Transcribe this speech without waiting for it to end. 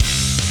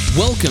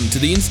Welcome to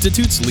the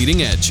Institute's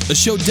Leading Edge, a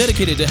show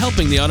dedicated to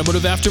helping the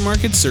automotive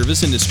aftermarket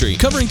service industry.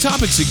 Covering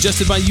topics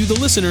suggested by you, the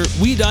listener,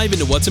 we dive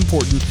into what's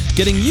important,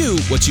 getting you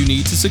what you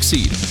need to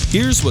succeed.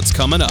 Here's what's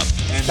coming up.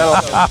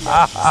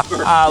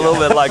 A little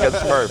bit like a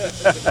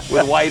Smurf,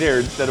 with white hair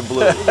instead of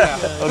blue. Yeah.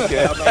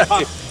 Okay.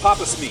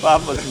 Papa Smee.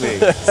 Papa Smee.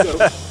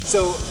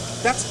 So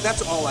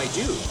that's all I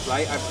do,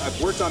 right? I've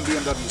worked on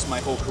BMWs my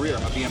whole career.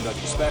 I'm a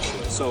BMW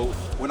specialist. So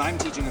when I'm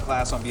teaching a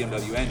class on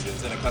BMW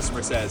engines and a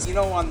customer says,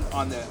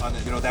 on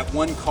the that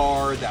one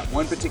car, that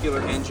one particular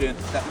engine,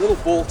 that little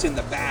bolt in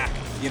the back,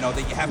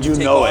 that you have to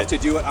take off to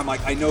do it, I'm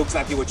like, I know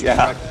exactly what you mean.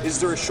 Right? Is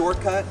there a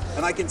shortcut?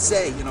 And I can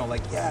say,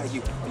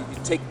 you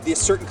take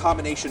this certain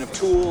combination of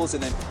tools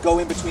and then go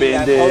in between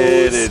Bend that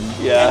hose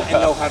and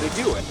know how to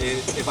do it.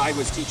 If I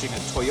was teaching a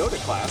Toyota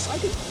class, I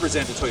could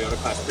present a Toyota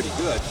class pretty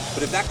good.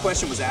 But if that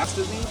question was asked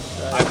of me,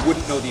 I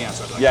wouldn't know the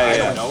answer. I'd be like, I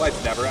don't know.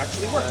 I've never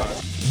actually worked on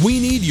it. We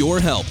need your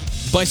help.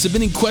 By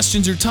submitting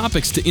questions or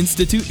topics to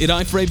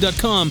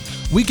institute@ifrave.com,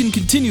 we can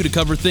continue to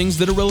cover things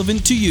that are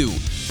relevant to you.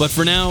 But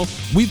for now,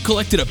 we've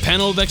collected a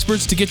panel of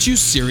experts to get you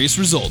serious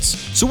results.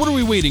 So what are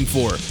we waiting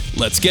for?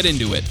 Let's get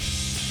into it.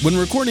 When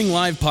recording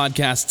live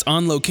podcasts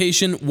on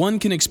location, one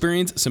can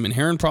experience some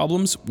inherent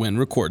problems when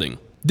recording.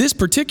 This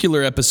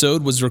particular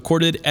episode was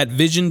recorded at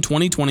Vision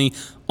 2020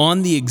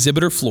 on the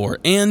exhibitor floor,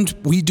 and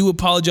we do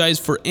apologize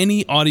for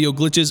any audio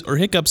glitches or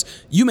hiccups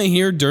you may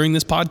hear during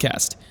this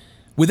podcast.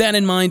 With that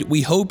in mind,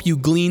 we hope you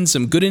glean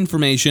some good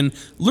information,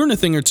 learn a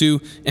thing or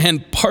two,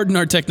 and pardon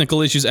our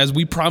technical issues as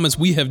we promise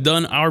we have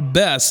done our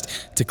best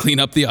to clean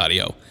up the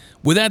audio.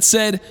 With that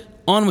said,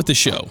 on with the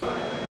show.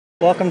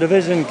 Welcome to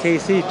Vision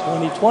KC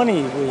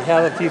 2020. We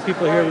have a few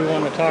people here we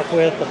want to talk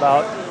with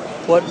about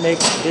what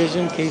makes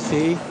Vision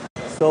KC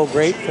so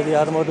great for the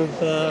automotive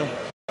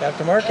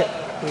aftermarket.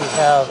 We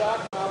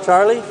have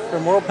Charlie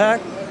from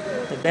Worldpac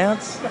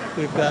Advance.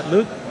 We've got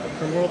Luke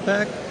from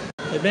Worldpac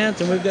Advance,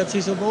 and we've got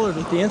Cecil Bullard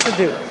with the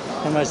Institute,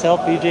 and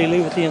myself, BJ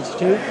Lee with the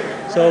Institute.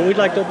 So we'd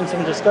like to open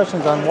some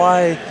discussions on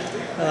why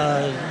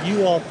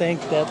you all think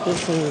that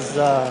this is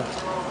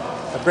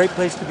a great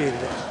place to be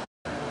today.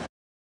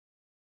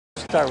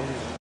 Start with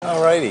you.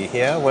 Alrighty,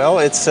 yeah. Well,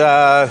 it's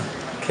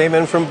came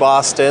in from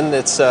Boston.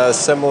 It's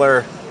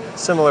similar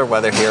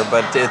weather here,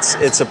 but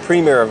it's a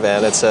premier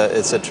event.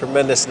 It's a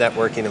tremendous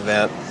networking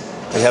event.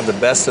 We have the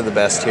best of the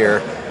best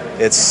here.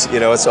 It's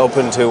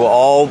open to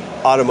all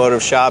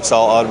automotive shops,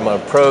 all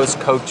automotive pros,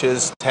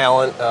 coaches,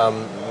 talent,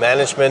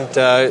 management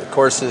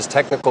courses,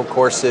 technical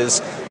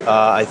courses.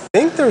 I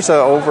think there's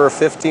over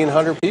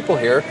 1,500 people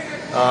here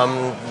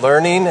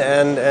learning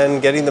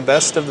and getting the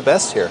best of the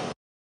best here.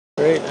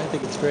 Great, I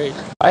think it's great.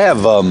 I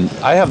have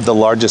the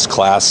largest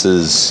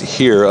classes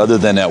here other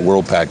than at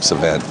Worldpac's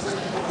event.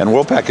 And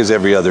Worldpac is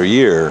every other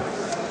year.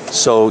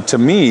 So to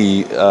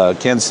me,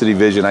 Kansas City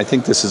Vision, I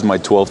think this is my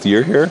 12th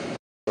year here,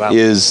 wow.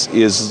 is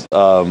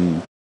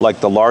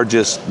like the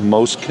largest,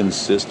 most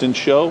consistent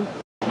show.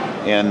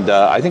 And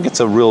I think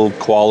it's a real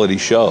quality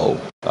show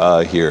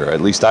here.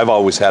 At least I've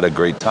always had a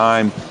great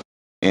time.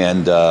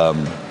 And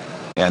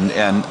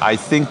I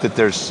think that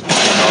there's,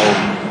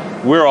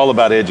 we're all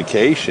about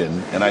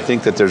education, and I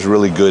think that there's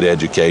really good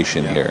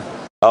education here.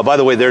 By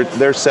the way,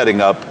 they're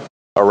setting up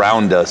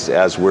around us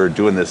as we're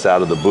doing this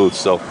out of the booth.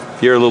 So if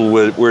you hear a little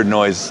weird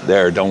noise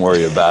there, don't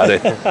worry about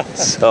it.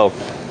 So,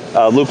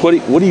 Luke,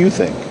 what do you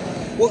think?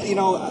 Well,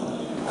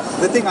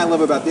 the thing I love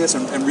about this,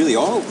 and really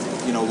all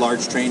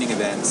large training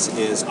events,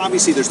 is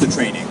obviously there's the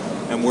training,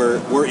 and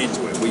we're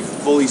into it. We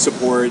fully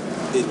support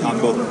it on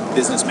both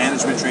business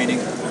management training,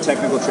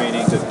 technical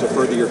training to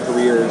further your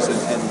careers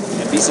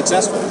and be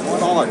successful. We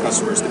want all our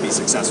customers to be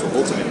successful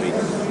ultimately.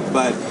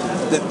 But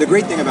the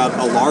great thing about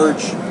a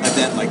large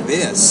event like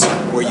this,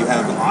 where you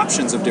have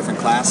options of different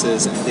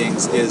classes and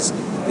things, is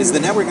the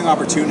networking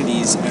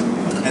opportunities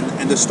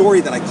and the story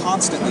that I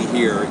constantly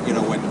hear,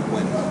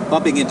 when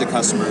bumping into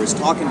customers,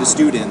 talking to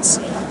students,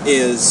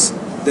 is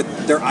that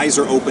their eyes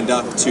are opened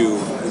up to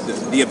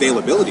the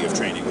availability of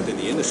training within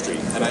the industry.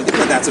 And I think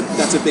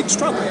that's a big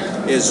struggle,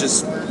 is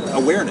just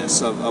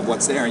awareness of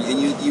what's there. And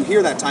you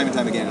hear that time and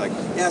time again, like,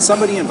 yeah,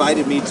 somebody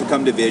invited me to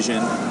come to Vision,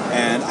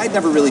 and I'd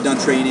never really done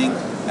training.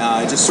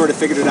 I just sort of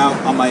figured it out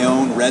on my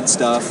own, read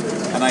stuff,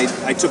 and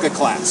I took a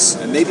class.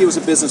 And maybe it was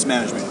a business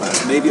management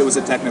class, maybe it was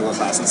a technical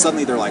class, and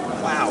suddenly they're like,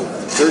 wow,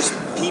 there's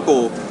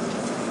people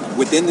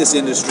within this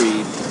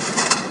industry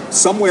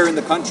somewhere in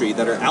the country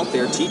that are out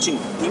there teaching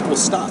people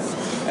stuff.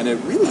 And it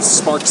really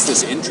sparks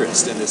this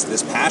interest and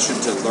this passion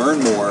to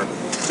learn more,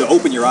 to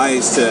open your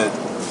eyes to,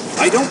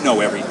 I don't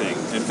know everything.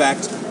 In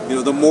fact,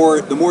 the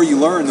more you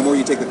learn, the more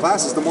you take the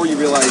classes, the more you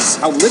realize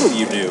how little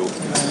you do.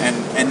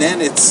 And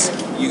then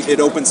it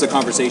opens the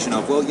conversation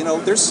of,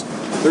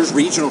 there's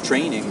regional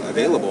training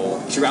available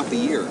throughout the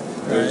year.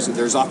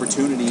 There's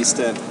opportunities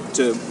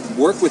to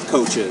work with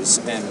coaches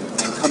and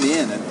come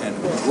in and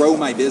grow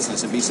my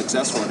business and be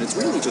successful. And it's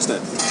really just a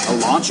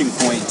launching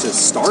point to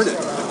start a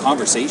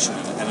conversation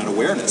and an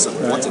awareness of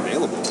what's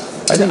available.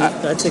 I think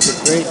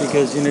it's great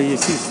because you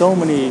see so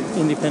many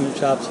independent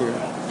shops here,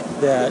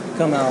 that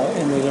come out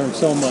and they learn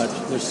so much.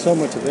 There's so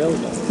much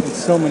available and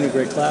so many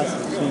great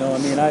classes. You know, I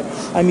mean,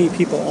 I meet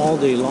people all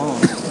day long,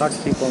 talk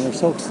to people, and they're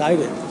so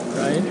excited,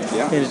 right?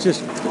 Yeah. And it's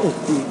just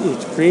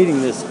it's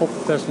creating this whole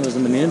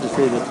professionalism in the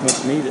industry that's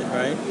much needed,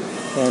 right?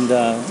 And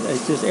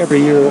it's just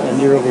every year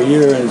and year over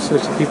year, and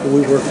especially people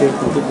we work with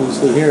and people who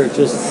sit here, it's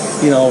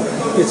just, you know,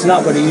 it's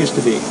not what it used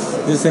to be.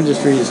 This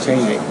industry is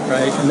changing,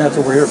 right? And that's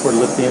what we're here for, to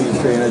lift the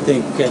industry. And I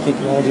think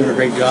you're all doing a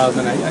great job.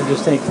 And I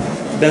just think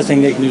the best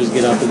thing they can do is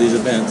get out to these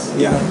events.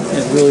 Yeah. And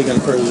it's really going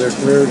to further their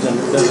careers and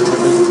better their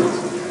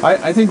businesses.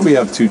 I think we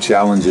have two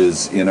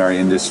challenges in our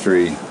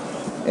industry,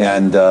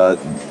 and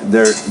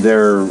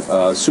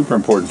they're super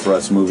important for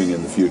us moving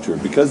in the future.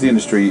 Because the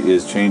industry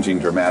is changing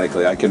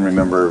dramatically, I can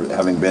remember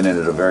having been in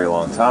it a very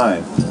long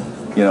time.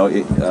 You know,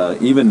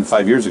 even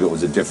 5 years ago, it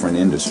was a different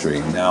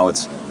industry. Now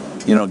it's,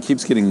 you know,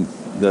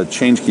 the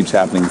change keeps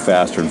happening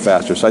faster and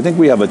faster. So I think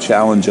we have a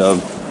challenge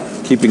of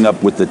keeping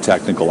up with the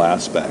technical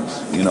aspects.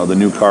 You know, the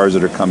new cars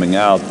that are coming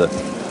out, the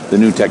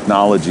new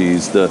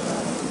technologies, the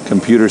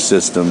computer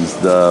systems,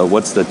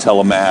 what's the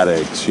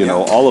telematics, you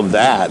know, all of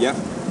that. Yeah.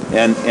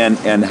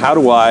 And how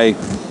do I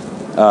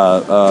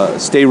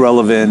stay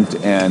relevant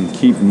and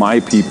keep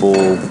my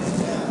people,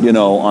 you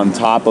know, on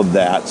top of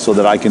that so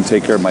that I can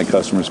take care of my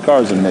customers'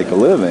 cars and make a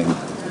living.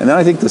 And then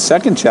I think the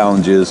second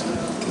challenge is,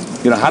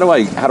 you know, how do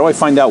I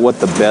find out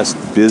what the best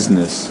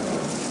business,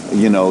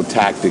 you know,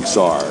 tactics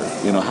are?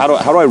 You know, how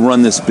do I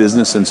run this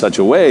business in such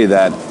a way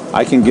that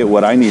I can get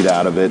what I need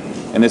out of it,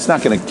 and it's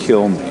not going to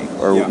kill me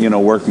or you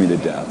know, work me to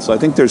death. So I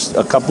think there's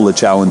a couple of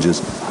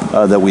challenges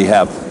that we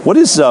have. What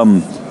is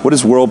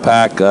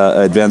Worldpac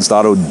Advanced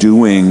Auto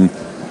doing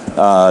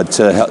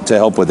to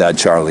help with that,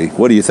 Charlie?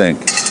 What do you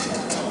think?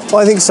 Well,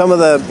 I think some of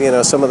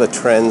the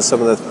trends,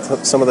 some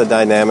of the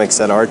dynamics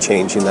that are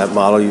changing that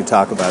model you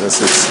talk about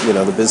is, you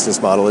know, the business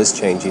model is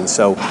changing.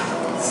 So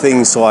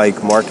things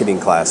like marketing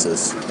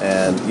classes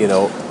and, you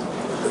know,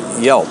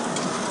 Yelp.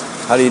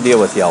 How do you deal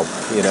with Yelp?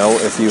 You know,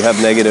 if you have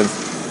negative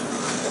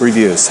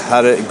reviews,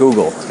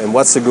 Google, and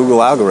what's the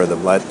Google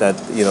algorithm? That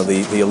you know,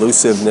 the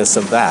elusiveness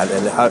of that,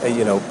 and how,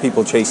 you know,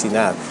 people chasing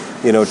that.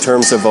 You know, in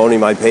terms of owning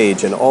my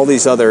page and all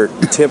these other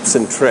tips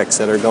and tricks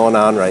that are going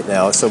on right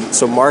now.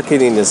 So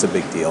marketing is a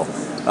big deal.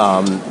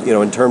 You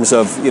know, in terms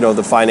of, you know,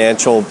 the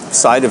financial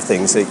side of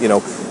things, that, you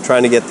know,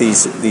 trying to get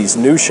these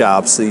new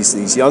shops,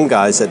 these young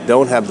guys that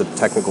don't have the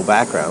technical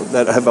background,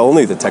 that have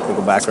only the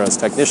technical background as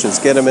technicians,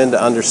 get them in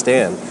to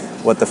understand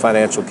what the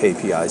financial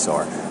KPIs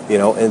are. You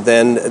know, and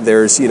then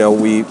there's, you know,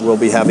 we will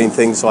be having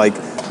things like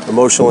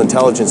emotional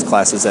intelligence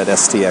classes at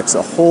STX,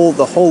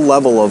 the whole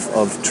level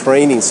of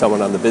training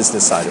someone on the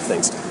business side of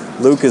things.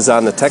 Luke is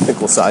on the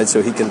technical side,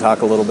 so he can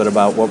talk a little bit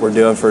about what we're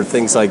doing for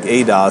things like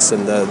ADAS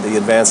and the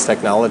advanced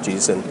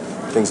technologies and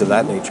things of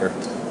that nature.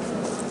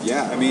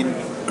 Yeah, I mean,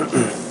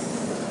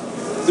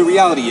 the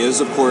reality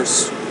is, of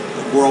course,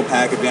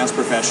 Worldpac Advanced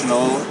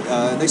Professional,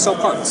 they sell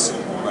parts,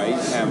 right?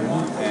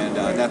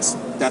 And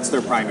that's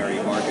their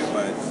primary market.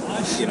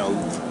 But, you know,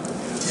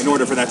 in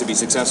order for that to be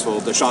successful,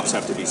 the shops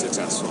have to be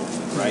successful,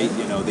 right?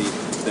 You know,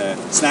 the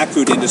snack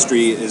food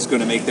industry is going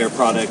to make their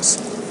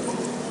products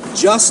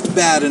just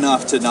bad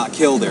enough to not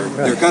kill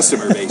their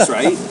customer base,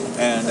 right?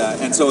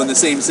 And so in the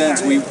same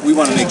sense, we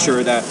want to make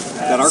sure that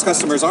our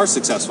customers are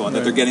successful and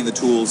that they're getting the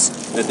tools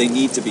that they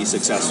need to be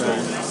successful,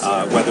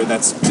 whether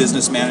that's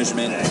business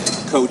management,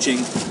 coaching,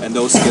 and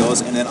those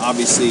skills, and then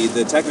obviously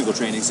the technical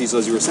training. Cecil,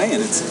 as you were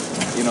saying,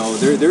 it's, you know,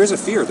 there is a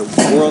fear. The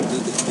world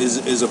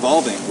is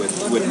evolving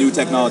with new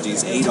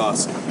technologies,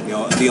 ADAS, you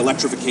know, the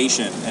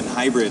electrification and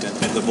hybrid and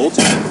the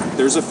voltage.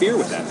 There's a fear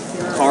with that.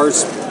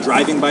 Cars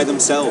driving by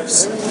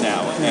themselves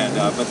now,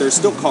 but there's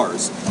still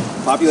cars.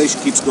 Population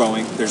keeps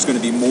growing. There's going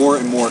to be more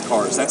and more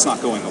cars. That's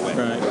not going away.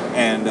 Right.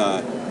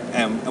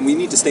 And we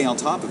need to stay on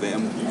top of it.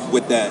 And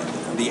with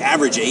the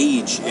average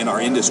age in our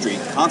industry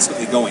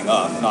constantly going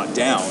up, not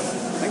down,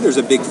 I think there's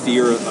a big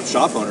fear of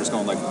shop owners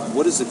going like,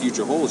 what does the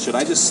future hold? Should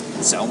I just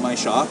sell my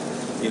shop,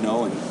 you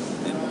know,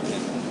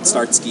 and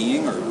start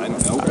skiing, or I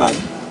don't know. But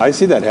I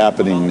see that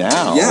happening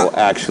now. Yeah.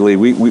 Actually,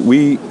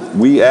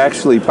 we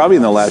actually, probably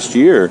in the last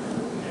year,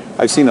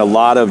 I've seen a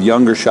lot of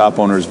younger shop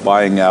owners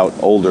buying out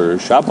older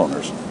shop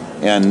owners,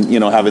 and, you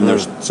know, having their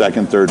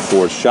second, third,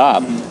 fourth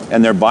shop,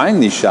 and they're buying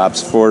these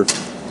shops for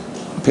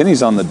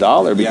pennies on the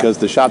dollar because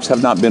the shops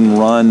have not been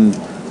run,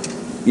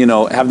 you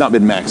know, have not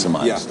been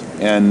maximized.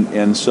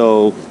 And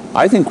so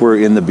I think we're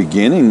in the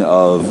beginning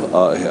of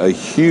a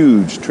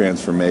huge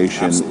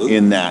transformation. Absolutely.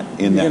 in that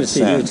You're going to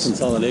see huge sense.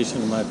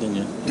 consolidation, in my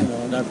opinion. You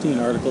know, and I've seen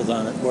articles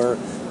on it where,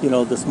 you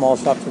know, the small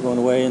shops are going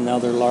away, and now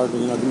they're larger,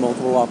 you know, the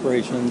multiple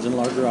operations and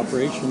larger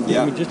operations.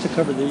 Yeah. I mean, just to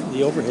cover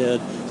the overhead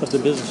of the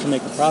business to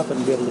make a profit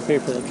and be able to pay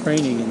for the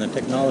training and the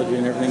technology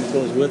and everything that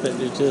goes with it.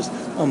 It's just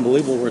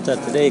unbelievable where it's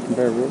at today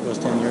compared to where it was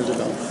 10 years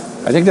ago.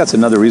 I think that's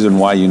another reason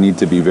why you need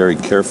to be very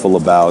careful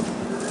about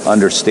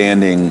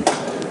understanding,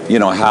 you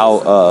know,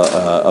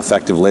 how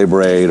effective labor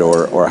rate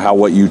or how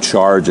what you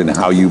charge and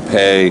how you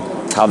pay,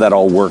 how that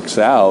all works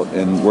out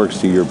and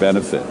works to your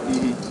benefit.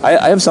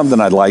 I have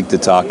something I'd like to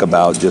talk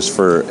about just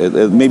for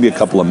maybe a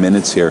couple of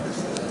minutes here.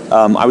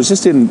 I was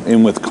just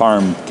in with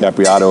Carm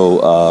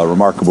Capriato,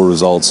 Remarkable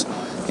Results,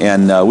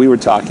 and we were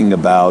talking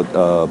about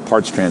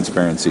parts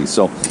transparency.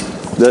 So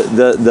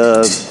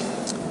the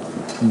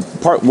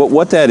part,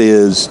 what that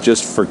is,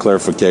 just for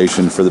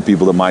clarification for the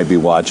people that might be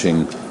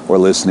watching or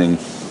listening,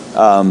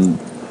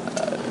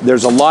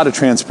 there's a lot of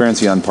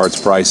transparency on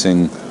parts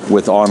pricing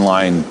with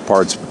online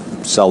parts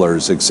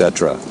sellers,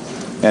 etc.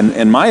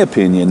 And my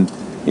opinion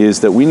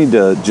is that we need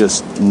to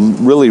just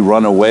really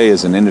run away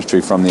as an industry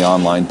from the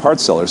online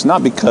parts sellers,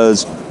 not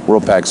because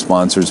Worldpac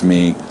sponsors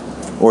me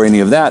or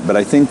any of that, but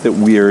I think that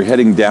we are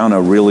heading down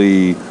a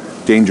really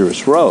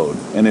dangerous road.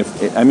 And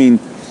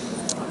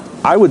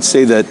I would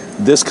say that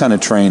this kind of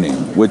training,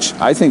 which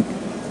I think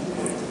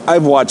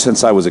I've watched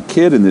since I was a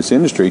kid in this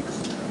industry,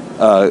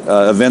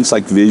 events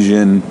like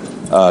Vision,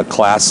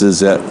 classes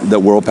that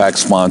Worldpac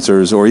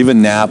sponsors, or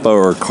even Napa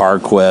or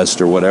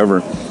CarQuest or whatever,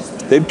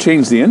 they've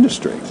changed the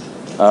industry.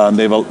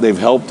 They've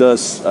helped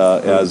us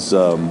as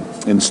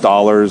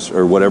installers,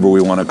 or whatever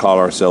we want to call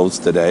ourselves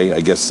today.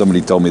 I guess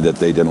somebody told me that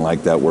they didn't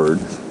like that word.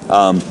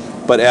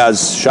 But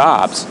as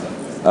shops,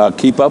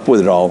 keep up with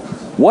it all.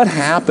 What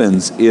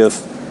happens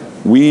if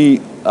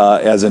we,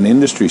 as an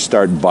industry,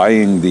 start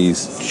buying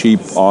these cheap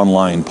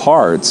online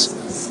parts?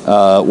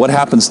 What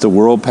happens to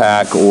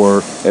Worldpac or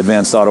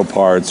Advanced Auto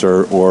Parts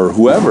or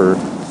whoever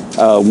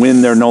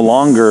when they're no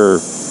longer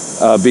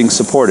being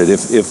supported?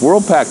 If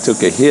Worldpac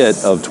took a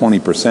hit of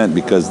 20%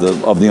 because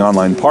of the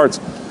online parts,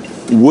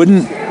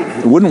 wouldn't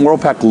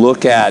Worldpac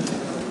look at,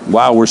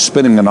 wow, we're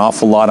spending an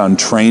awful lot on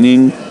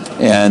training,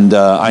 and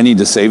I need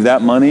to save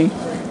that money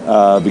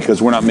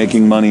because we're not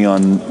making money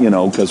on,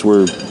 because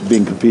we're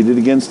being competed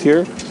against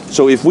here?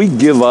 So if we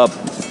give up,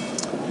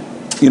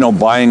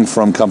 buying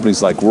from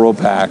companies like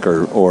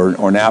Worldpac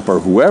or Napa or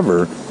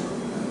whoever,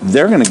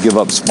 they're going to give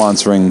up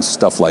sponsoring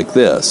stuff like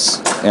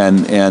this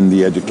and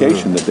the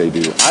education that they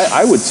do.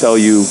 I would tell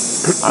you,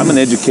 I'm an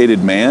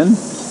educated man,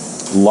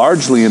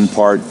 largely in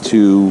part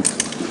to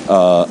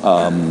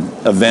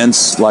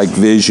events like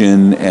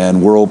Vision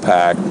and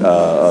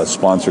Worldpac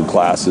sponsored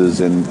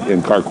classes and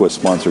CarQuest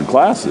sponsored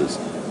classes.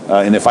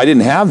 And if I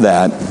didn't have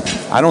that,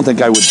 I don't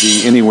think I would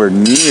be anywhere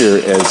near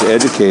as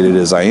educated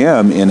as I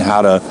am in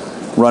how to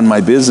run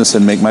my business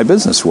and make my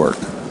business work.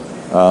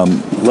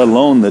 Let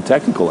alone the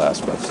technical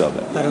aspects of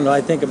it. I don't know.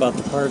 I think about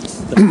the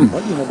parts,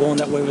 going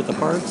that way with the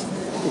parts.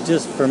 It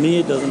just, for me,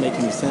 it doesn't make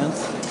any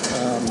sense.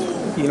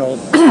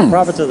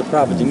 Profits are the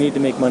profits. You need to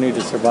make money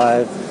to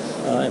survive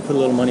and put a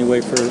little money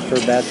away for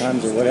bad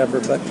times or whatever.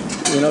 But,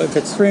 if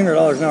it's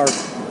 $300 an hour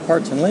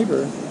parts and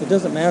labor, it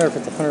doesn't matter if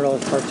it's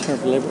 $100 parts for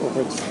labor or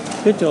if it's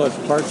 $50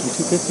 for parts and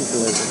 $250 for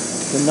labor.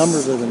 The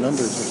numbers are the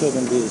numbers. They're still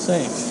going to be the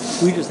same.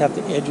 We just have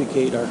to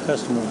educate our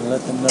customers and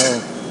let them know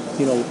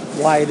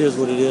why it is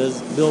what it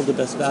is, build the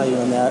best value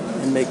on that,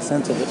 and make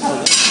sense of it.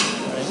 Right?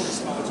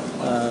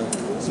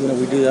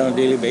 We do that on a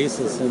daily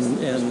basis,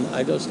 and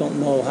I just don't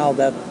know how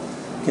that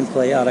can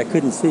play out. I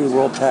couldn't see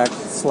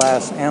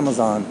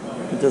Worldpac/Amazon.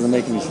 It doesn't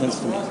make any sense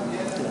to me.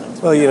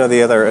 Well,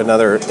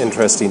 another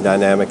interesting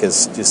dynamic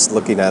is just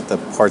looking at the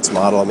parts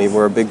model. I mean,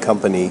 we're a big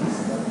company.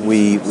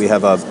 We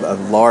have a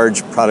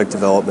large product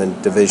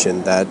development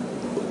division that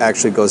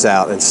actually goes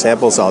out and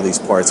samples all these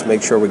parts,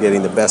 make sure we're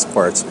getting the best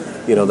parts,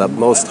 the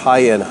most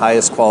high-end,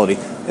 highest quality,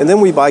 and then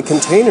we buy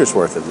containers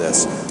worth of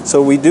this.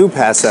 So we do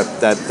pass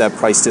that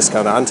price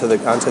discount onto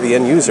the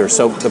end user.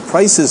 So the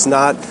price is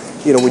not,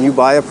 when you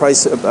buy a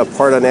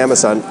part on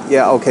Amazon,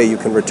 yeah, okay, you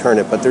can return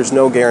it, but there's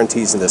no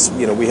guarantees in this.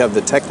 We have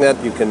the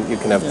TechNet, you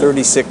can have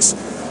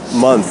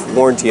 36-month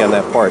warranty on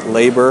that part,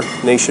 labor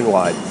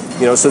nationwide.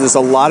 So there's a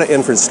lot of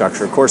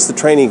infrastructure. Of course, the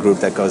training group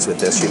that goes with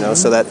this,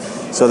 so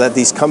that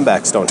these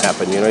comebacks don't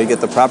happen. You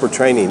get the proper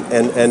training.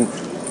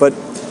 But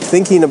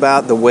thinking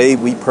about the way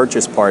we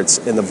purchase parts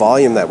and the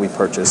volume that we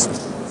purchase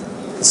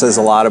says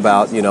a lot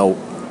about,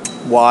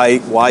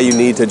 why you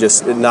need to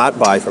just not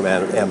buy from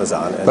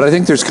Amazon. But I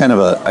think there's kind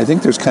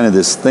of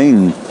this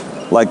thing,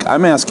 like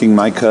I'm asking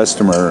my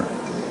customer,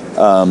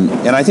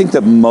 and I think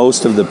that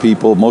most of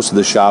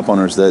the shop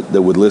owners that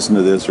would listen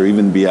to this or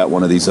even be at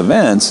one of these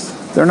events,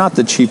 they're not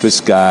the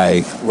cheapest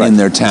guy in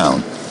their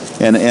town.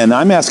 And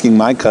I'm asking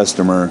my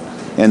customer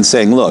and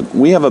saying, look,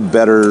 we have a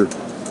better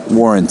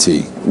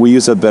warranty. We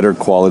use a better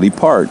quality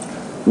part.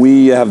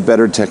 We have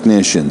better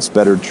technicians,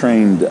 better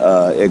trained,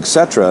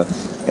 etc.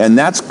 And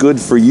that's good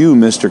for you,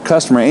 Mr.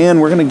 Customer.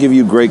 And we're going to give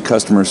you great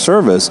customer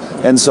service.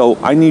 And so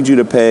I need you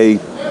to pay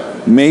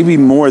maybe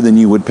more than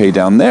you would pay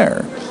down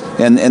there.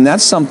 And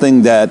that's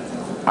something that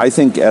I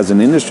think as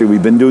an industry,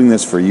 we've been doing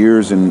this for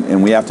years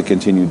and we have to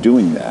continue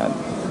doing that.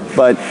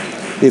 But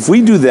if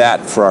we do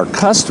that for our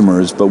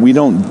customers, but we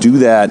don't do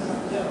that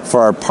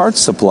for our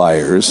parts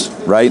suppliers,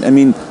 right? I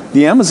mean,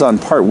 the Amazon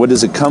part, what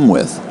does it come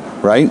with,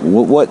 right?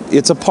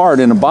 It's a part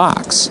in a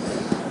box.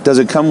 Does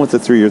it come with a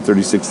 3 or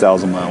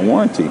 36,000 mile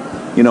warranty?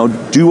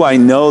 Do I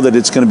know that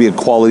it's going to be a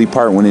quality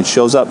part when it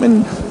shows up?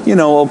 And,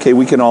 okay,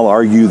 we can all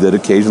argue that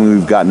occasionally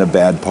we've gotten a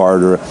bad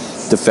part or a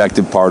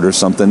defective part or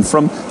something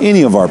from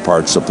any of our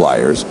parts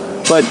suppliers.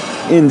 But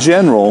in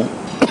general,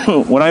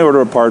 when I order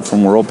a part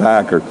from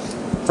Worldpac or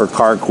or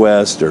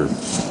CarQuest or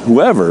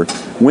whoever,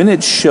 when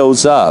it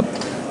shows up,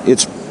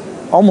 it's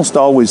almost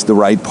always the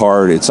right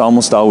part. It's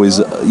almost always,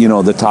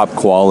 the top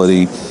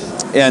quality.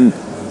 And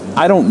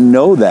I don't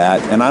know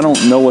that, and I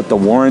don't know what the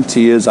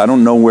warranty is. I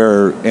don't know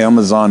where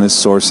Amazon is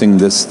sourcing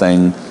this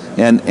thing.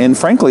 And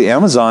frankly,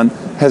 Amazon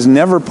has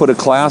never put a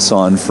class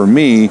on for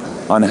me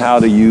on how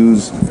to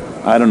use,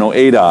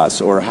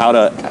 ADAS or how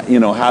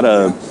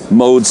to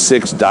mode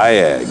 6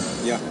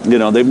 diag.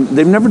 Yeah.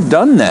 They've never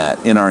done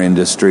that in our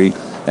industry,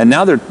 and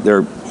now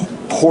they're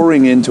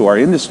pouring into our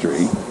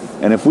industry.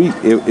 And if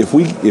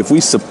we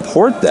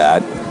support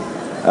that,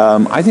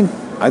 I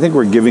think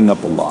we're giving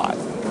up a lot.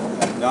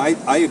 No,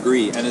 I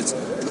agree, and it's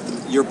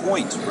your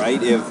point,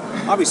 right? If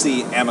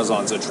obviously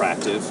Amazon's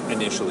attractive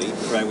initially,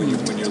 right?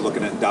 When you're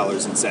looking at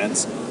dollars and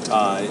cents,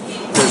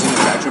 there's an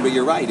attraction. But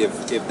you're right.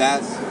 If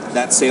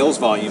that sales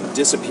volume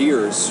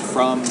disappears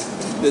from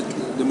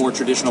the more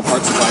traditional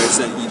parts suppliers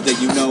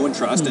that you know and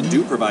trust and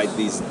do provide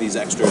these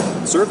extra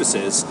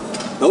services,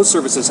 those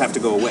services have to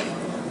go away.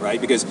 Right,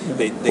 because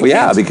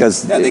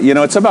because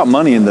it's about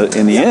money in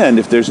the end.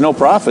 If there's no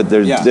profit,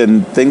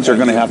 then things are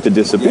going to have to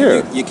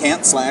disappear. You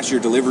can't slash your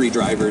delivery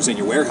drivers and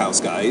your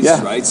warehouse guys,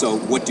 right? So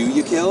what do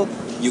you kill?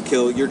 You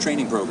kill your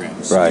training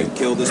programs. Right. You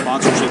kill the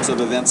sponsorships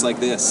of events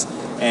like this,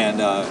 and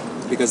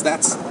because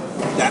that's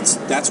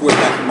where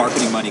that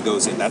marketing money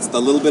goes in. That's the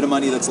little bit of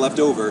money that's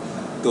left over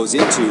goes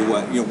into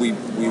what we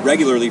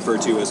regularly refer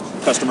to as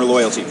customer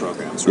loyalty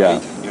programs,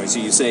 right? Yeah. So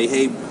you say,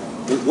 hey,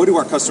 what do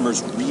our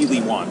customers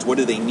really want? What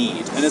do they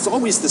need? And it's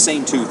always the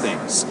same two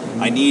things.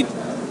 I need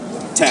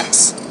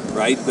techs,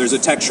 right? There's a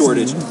tech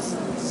shortage.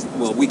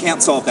 Well, we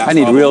can't solve that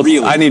problem, really.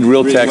 I need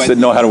real techs that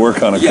know how to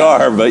work on a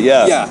car, but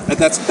Yeah,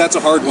 that's a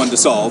hard one to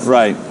solve.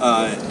 Right.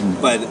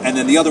 And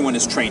then the other one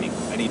is training.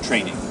 I need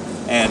training.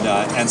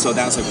 And so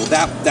that's like, well,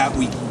 that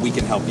we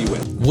can help you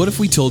with. What if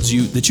we told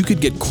you that you could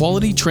get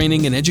quality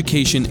training and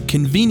education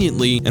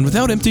conveniently and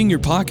without emptying your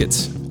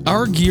pockets?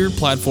 Our Gear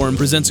platform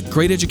presents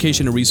great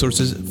education and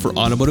resources for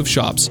automotive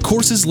shops,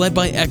 courses led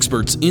by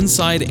experts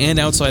inside and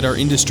outside our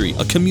industry,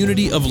 a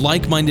community of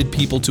like-minded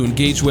people to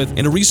engage with,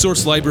 and a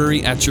resource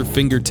library at your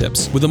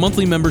fingertips. With a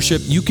monthly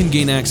membership, you can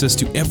gain access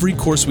to every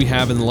course we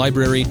have in the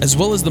library, as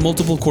well as the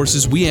multiple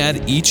courses we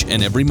add each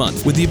and every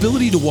month. With the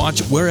ability to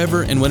watch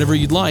wherever and whenever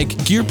you'd like,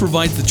 Gear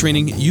provides the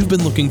training you've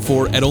been looking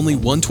for at only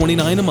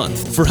 $129 a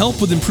month. For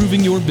help with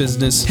improving your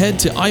business, head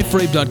to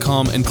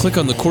ifrabe.com and click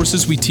on the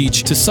courses we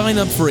teach to sign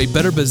up for a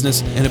better business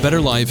and a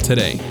better life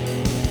today.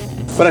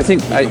 But I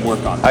think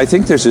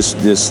there's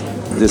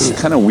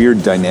this kind of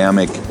weird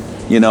dynamic,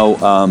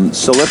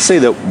 so let's say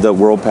that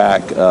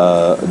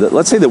WorldPack,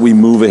 let's say that we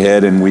move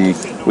ahead and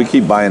we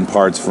keep buying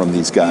parts from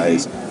these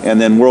guys,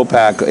 and then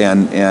WorldPack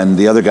and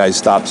the other guys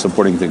stop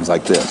supporting things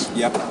like this.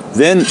 Yep.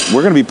 Then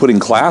we're going to be putting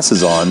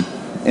classes on,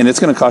 and it's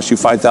going to cost you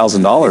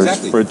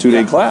 $5,000 for a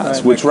 2-day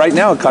class, which right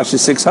now it costs you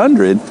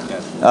 $600.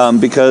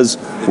 Because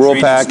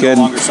WorldPack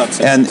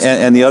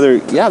and the other,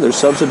 they're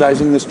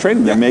subsidizing this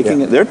training. They're making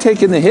it. They're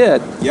taking the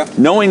hit,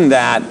 knowing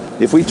that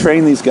if we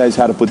train these guys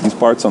how to put these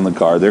parts on the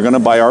car, they're going to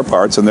buy our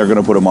parts and they're going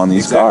to put them on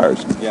these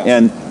cars. Yeah.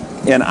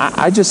 And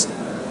I just,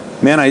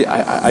 man,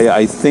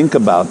 I think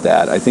about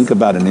that. I think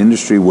about an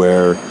industry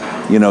where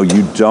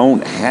you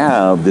don't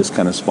have this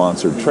kind of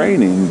sponsored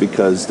training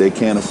because they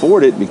can't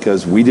afford it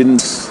because we didn't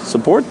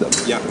support them.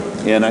 Yeah.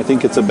 And I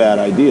think it's a bad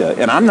idea.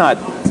 And I'm not,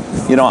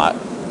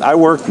 I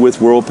work with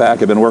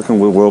WorldPack. I've been working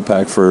with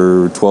WorldPack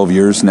for 12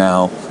 years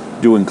now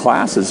doing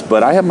classes,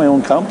 but I have my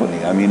own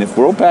company. I mean, if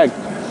WorldPack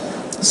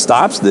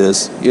stops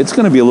this, it's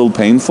going to be a little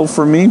painful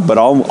for me, but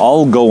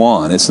I'll go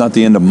on. It's not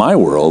the end of my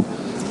world,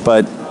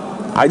 but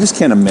I just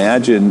can't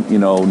imagine,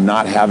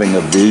 not having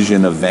a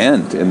vision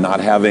event and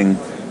not having,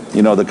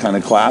 the kind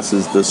of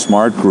classes, the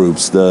smart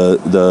groups, the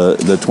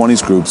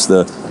 20s groups,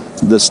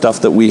 the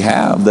stuff that we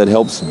have that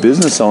helps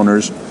business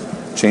owners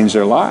change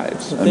their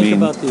lives. Think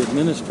about the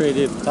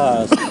administrative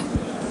cost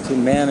to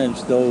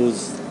manage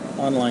those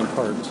online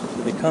parts.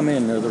 If they come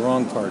in, they're the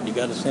wrong part. You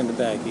got to send it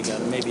back. You got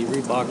to maybe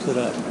rebox it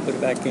up, put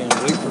it back in,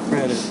 wait for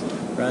credit,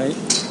 right?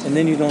 And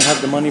then you don't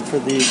have the money for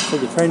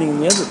the training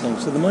and the other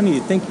things. So the money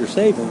you think you're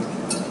saving,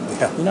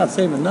 you're not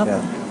saving nothing.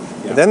 Yeah.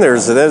 And then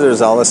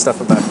there's all this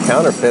stuff about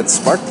counterfeit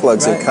spark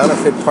plugs and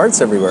counterfeit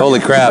parts everywhere. Holy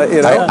crap!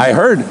 But, I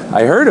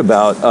heard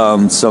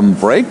about some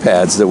brake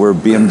pads that were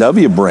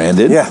BMW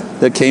branded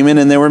that came in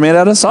and they were made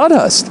out of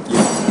sawdust.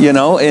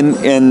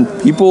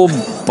 And people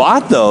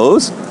bought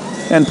those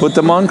and put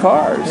them on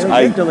cars.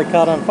 Until they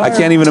caught on fire. I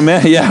can't even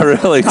imagine. Yeah,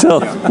 really.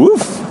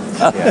 Woof.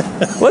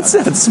 What's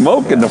that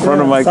smoke in the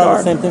front of my car?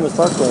 The same thing with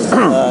spark plugs.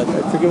 I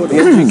forget what the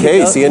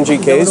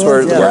NGKs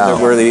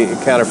were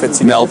the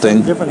counterfeits.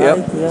 Melting. Different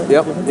height.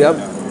 Yep.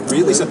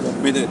 Really,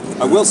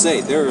 I will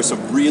say there are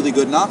some really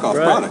good knockoff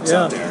products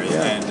out there,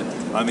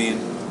 and I mean,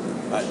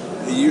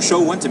 you show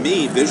one to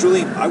me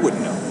visually, I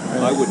wouldn't know.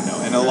 I wouldn't know.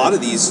 And a lot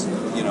of these,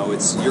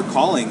 you're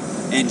calling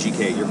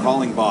NGK, you're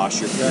calling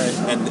Bosch,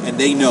 and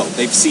they know,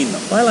 they've seen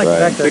them. Well, I like the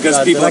fact that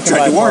because people have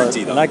tried to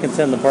warranty them. And I can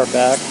send the part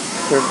back.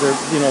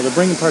 They're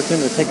bringing parts in,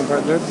 they're taking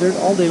parts. They're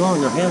all day long.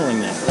 They're handling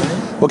that.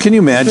 Right? Well, can you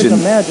imagine?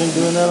 Just imagine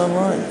doing that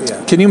online.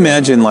 Yeah. Can you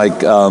imagine,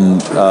 like,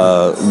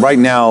 right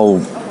now,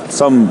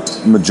 some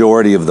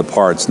majority of the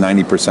parts,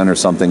 90% or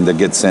something, that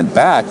get sent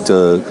back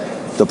to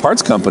the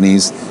parts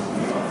companies,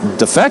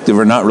 defective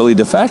or not really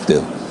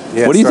defective?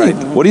 Yeah, what do you that's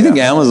think? right. What do you think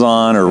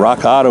Amazon or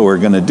Rock Auto are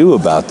going to do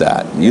about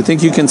that? You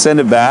think you can send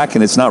it back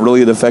and it's not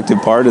really a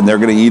defective part, and they're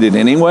going to eat it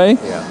anyway?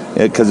 Yeah.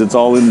 Because it's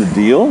all in the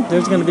deal.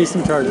 There's going to be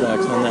some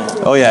chargebacks on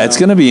that. Oh yeah, it's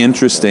going to be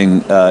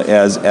interesting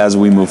as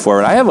we move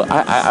forward.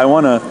 I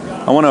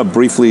want to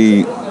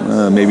briefly,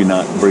 maybe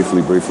not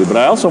briefly, but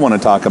I also want to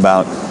talk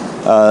about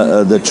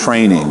the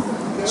training.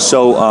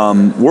 So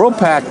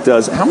WorldPac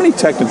does, how many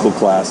technical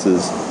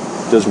classes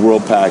does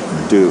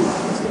WorldPac do?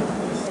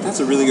 That's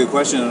a really good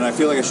question, and I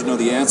feel like I should know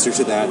the answer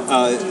to that.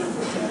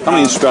 How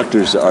many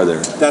instructors are there?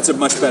 That's a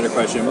much better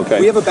question. Okay.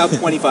 We have about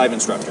 25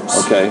 instructors.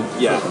 Okay.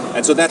 Yeah,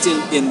 and so that's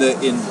in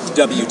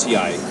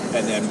WTI,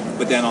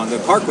 but then on the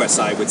CarQuest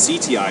side with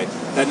CTI,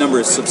 that number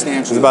is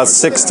substantially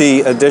There's about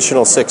larger.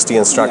 additional 60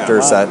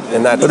 instructors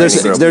in that But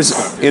training group.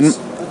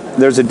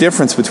 there's a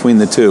difference between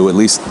the two. At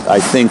least I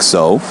think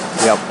so.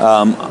 Yep.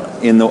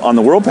 On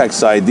the WorldPac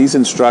side, these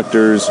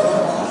instructors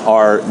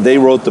they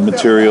wrote the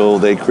material,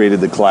 they created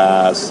the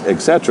class,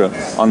 etc.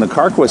 On the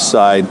CarQuest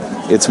side,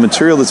 it's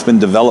material that's been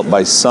developed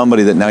by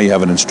somebody that now you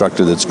have an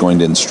instructor that's going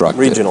to instruct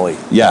it. Regionally.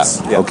 Yeah.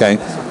 Yes. Yep. Okay.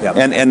 Yep.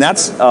 And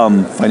that's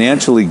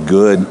financially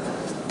good,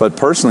 but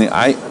personally,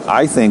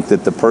 I think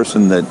that the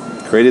person that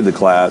created the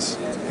class,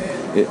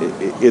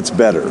 it's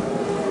better,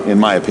 in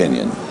my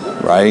opinion,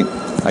 right?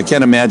 I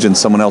can't imagine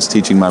someone else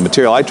teaching my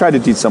material. I tried to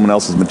teach someone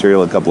else's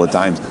material a couple of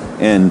times,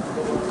 and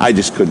I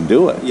just couldn't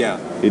do it. Yeah.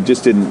 It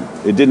just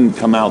didn't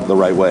come out the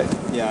right way.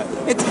 Yeah.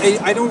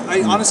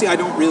 I honestly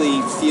don't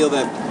really feel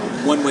that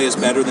one way is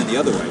better than the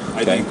other way.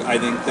 I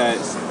think that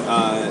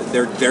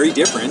they're very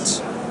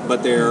different,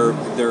 but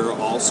they're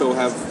also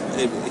have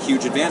a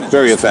huge advantage.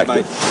 Very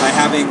effective.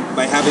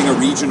 By having a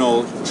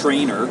regional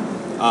trainer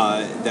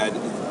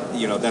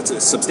that's a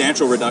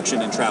substantial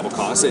reduction in travel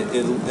costs.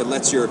 It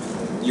lets your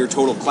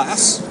total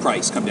class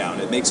price come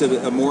down. It makes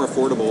it a more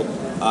affordable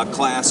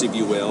class, if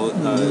you will.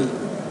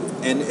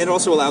 And it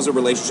also allows a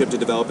relationship to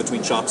develop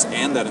between shops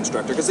and that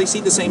instructor, because they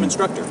see the same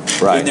instructor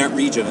in that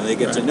region and they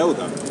get to know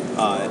them.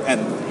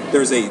 And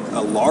there's a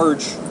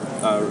large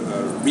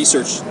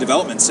research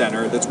development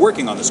center that's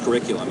working on this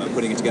curriculum and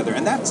putting it together,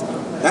 and that's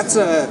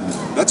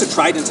a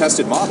tried and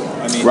tested model.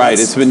 I mean, right.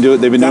 They've been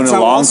doing it a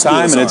long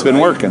time, and it's been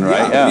right? working,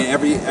 right? Yeah. I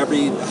mean,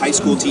 every high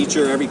school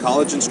teacher, every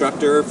college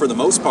instructor, for the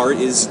most part,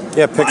 is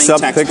picks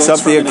up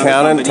the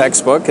accountant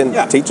textbook and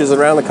teaches it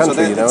around the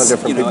country, and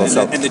different people.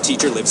 And the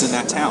teacher lives in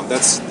that town.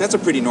 That's a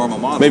pretty normal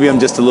model. Maybe I'm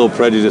just a little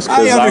prejudiced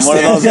because I'm one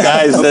of those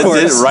guys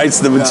that writes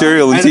the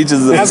material and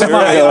teaches the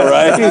material,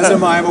 right? As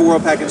am I. I'm a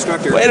WorldPac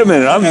instructor. Wait a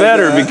minute, I'm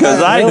better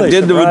because I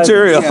did the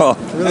material.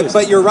 Yeah.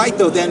 But you're right,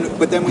 though. Then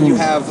when you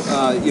have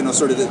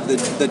sort of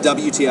the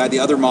WTI, the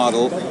other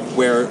model,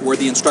 where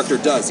the instructor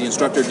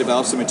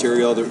develops the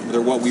material.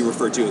 They're what we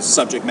refer to as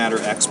subject matter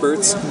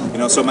experts.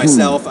 So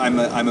myself, I'm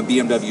a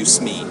BMW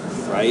SME.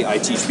 Right, I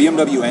teach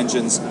BMW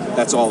engines.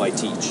 That's all I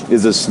teach.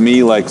 Is a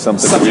SME like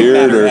something subject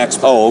weird? Matter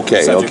expert. Oh,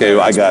 okay,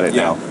 I got it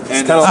now.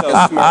 And kind of like a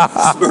A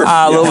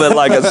Smurf. little bit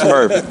like a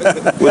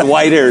Smurf with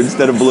white hair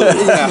instead of blue.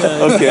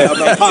 Yeah. Okay.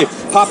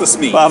 Papa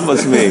SME. Papa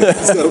SME.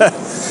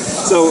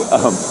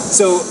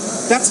 So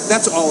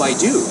that's all I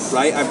do,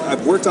 right?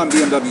 I've worked on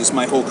BMWs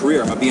my whole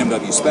career. I'm a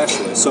BMW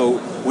specialist. So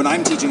when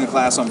I'm teaching a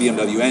class on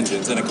BMW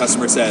engines, and a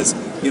customer says,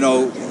 on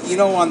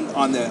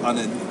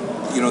the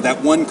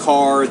that one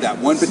car, that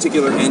one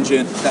particular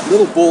engine, that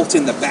little bolt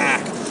in the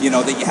back,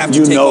 that you have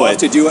to take off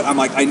to do it. I'm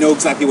like, I know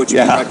exactly what you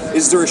mean. Right?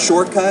 Is there a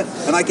shortcut?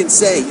 And I can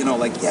say,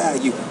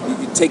 you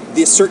take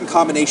this certain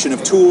combination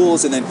of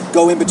tools and then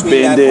go in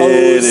between that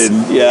hose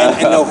and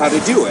know how to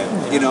do it.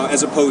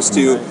 As opposed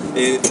to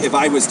if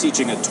I was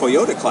teaching a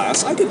Toyota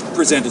class, I could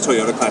present a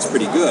Toyota class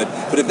pretty good.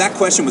 But if that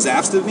question was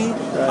asked of me,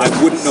 I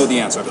wouldn't know the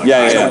answer. I'd be like,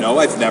 I don't know.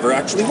 I've never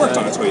actually worked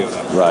on a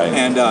Toyota. Right.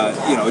 And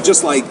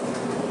just like,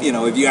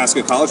 if you ask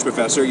a college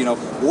professor,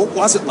 what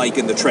was it like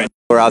in the trench?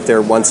 We're out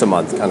there once a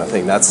month, kind of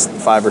thing. That's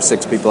 5 or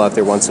 6 people out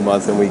there once a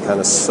month, and we kind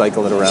of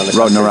cycle it around the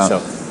country.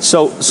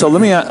 So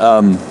let me,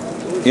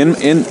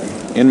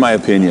 in my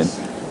opinion,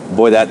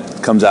 boy,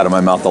 that comes out of my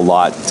mouth a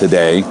lot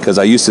today, because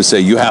I used to say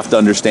you have to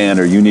understand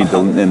or you need to,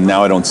 and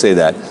now I don't say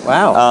that.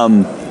 Wow.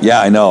 Yeah,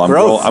 I know.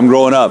 I'm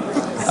growing up.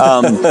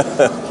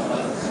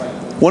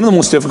 One of the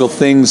most difficult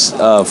things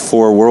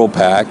for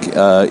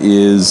WorldPac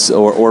is,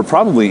 or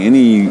probably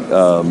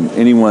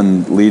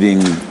anyone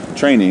leading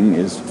training,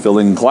 is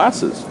filling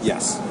classes.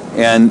 Yes.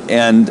 And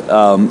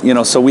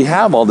so we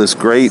have all this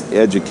great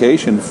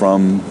education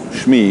from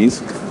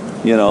SMEs,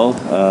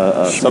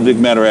 subject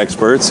matter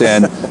experts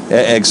and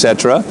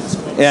etc.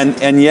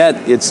 And yet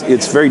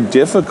it's very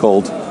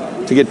difficult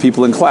to get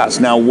people in class.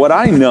 Now, what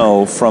I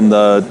know from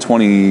the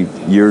 20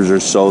 years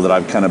or so that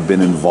I've kind of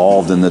been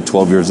involved in, the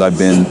 12 years I've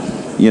been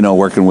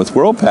working with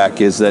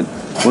WorldPac, is that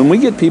when we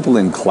get people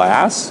in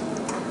class,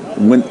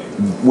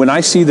 when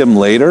I see them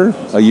later,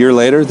 a year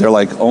later, they're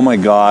like, oh my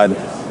God,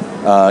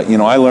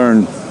 I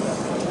learned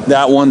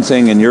that one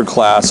thing in your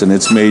class and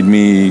it's made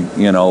me,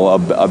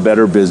 a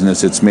better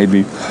business. It's made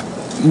me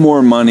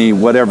more money,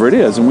 whatever it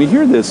is. And I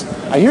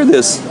hear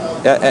this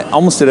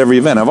almost at every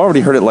event. I've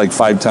already heard it like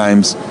 5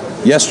 times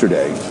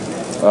yesterday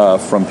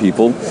from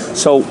people.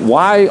 So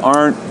why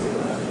aren't,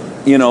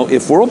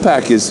 if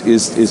Worldpac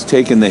is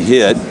taking the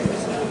hit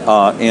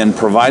and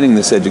providing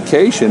this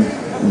education,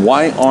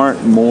 why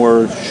aren't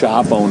more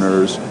shop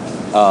owners,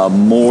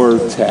 more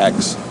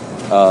techs,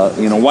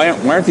 why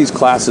aren't these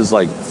classes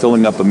like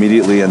filling up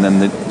immediately and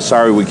then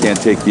sorry, we can't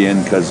take you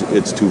in because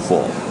it's too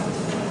full?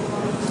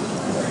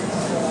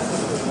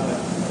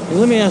 Well,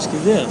 let me ask you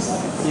this,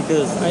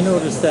 because I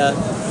noticed that,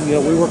 we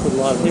work with a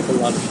lot of people, a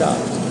lot of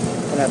shops,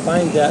 and I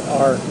find that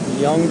our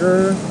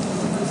younger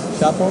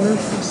shop owners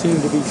seem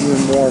to be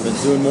doing more of it,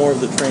 doing more of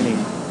the training.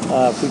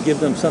 If we give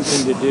them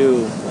something to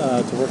do,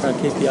 to work on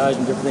KPIs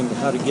and different things,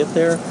 how to get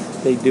there,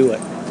 they do it,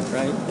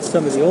 right?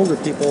 Some of the older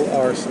people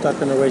are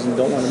stuck in their ways and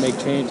don't want to make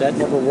change. That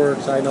never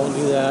works, I don't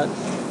do that,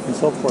 and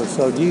so forth.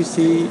 So do you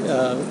see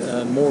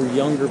more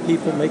younger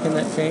people making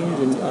that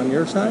change on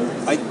your side?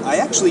 I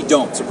actually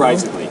don't,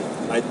 surprisingly.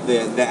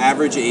 The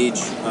average age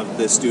of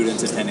the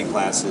students attending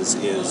classes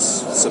is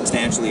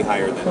substantially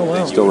higher than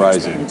than still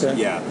rising. Okay.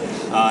 Yeah,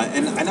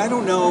 and I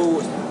don't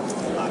know.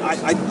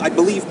 I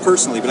believe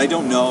personally, but I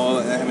don't know.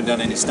 I haven't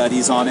done any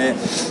studies on it.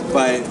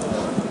 But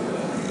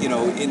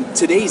in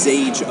today's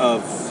age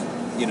of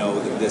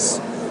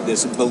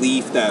this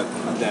belief that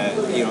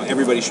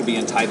everybody should be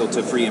entitled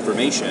to free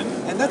information,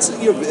 and that's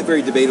a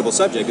very debatable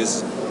subject.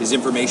 Is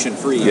information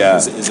free? Yeah.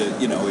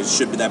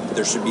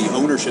 There should be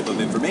ownership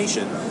of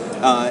information.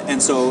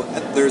 And so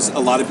there's a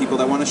lot of people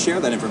that want to share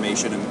that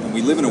information, and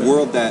we live in a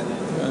world that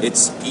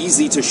it's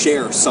easy to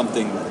share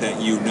something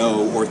that you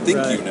know or think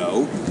you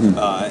know,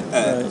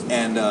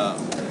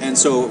 and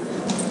so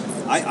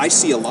I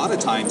see a lot of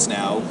times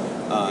now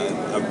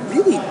a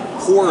really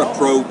poor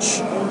approach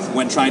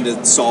when trying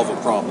to solve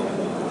a problem,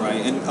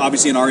 right? And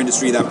obviously in our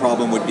industry that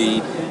problem would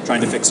be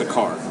trying to fix a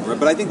car, right?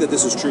 But I think that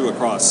this is true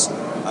across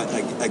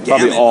a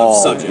gamut of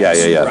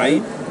subjects,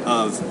 right?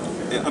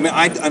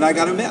 I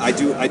gotta admit, I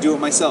do it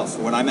myself.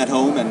 When I'm at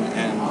home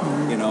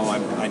and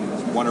I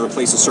want to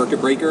replace a circuit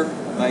breaker,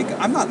 like,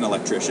 I'm not an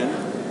electrician,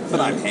 but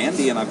I'm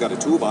handy and I've got a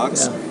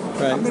toolbox.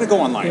 I'm going to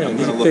go online. I'm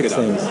going to look it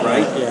up,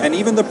 right? And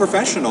even the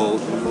professional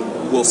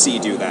will see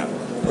do that,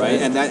 right?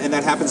 And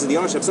that happens in the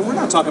auto shops. And we're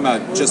not talking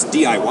about just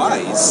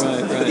DIYs,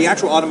 but the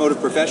actual automotive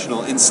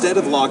professional, instead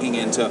of logging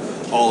into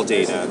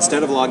ALLDATA,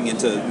 instead of logging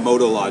into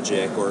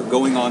MotoLogic or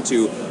going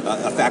onto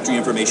a factory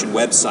information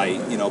website,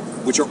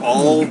 which are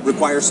all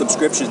require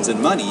subscriptions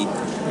and money,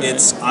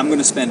 it's I'm going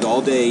to spend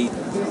all day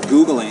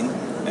Googling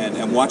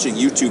and watching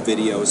YouTube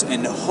videos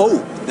and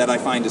hope that I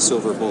find a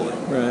silver bullet.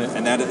 Right.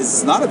 And that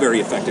is not a very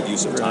effective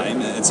use of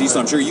time. And so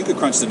I'm sure you could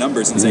crunch the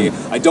numbers and say,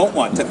 I don't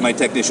want my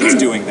technicians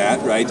doing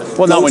that, right?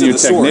 Well, not when your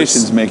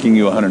technician's making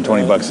you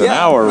 $120 an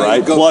hour,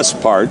 right? Plus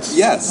parts.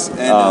 Yes.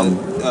 And,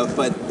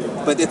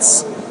 but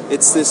it's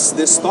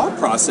this thought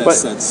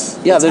process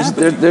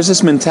there's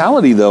this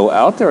mentality though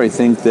out there, I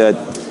think,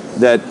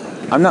 that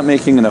I'm not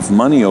making enough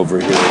money over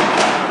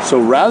here. So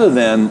rather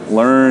than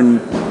learn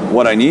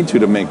what I need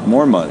to make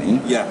more money,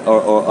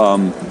 or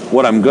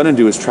what I'm going to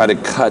do is try to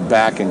cut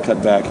back and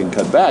cut back and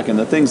cut back. And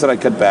the things that I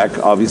cut back,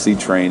 obviously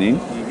training,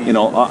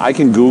 I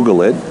can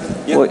Google it.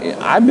 Yeah.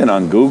 Well, I've been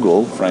on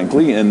Google,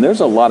 frankly, and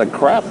there's a lot of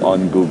crap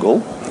on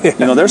Google.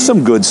 There's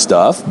some good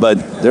stuff, but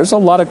there's a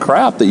lot of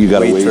crap that you got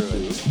to wade through.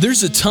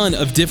 There's a ton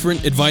of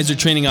different advisor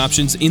training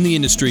options in the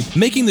industry,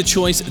 making the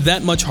choice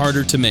that much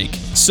harder to make.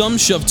 Some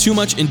shove too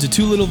much into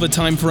too little of a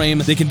time frame,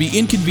 they can be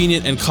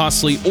inconvenient and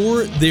costly,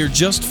 or they're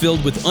just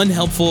filled with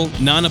unhelpful,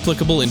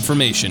 non-applicable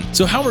information.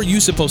 So how are you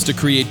supposed to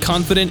create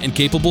confident and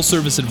capable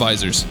service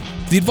advisors?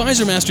 The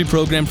Advisor Mastery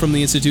Program from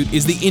the Institute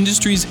is the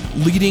industry's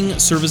leading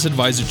service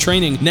advisor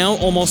training, now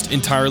almost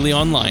entirely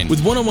online.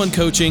 With one-on-one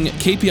coaching,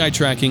 KPI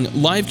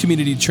tracking, live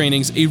community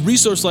trainings, a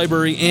resource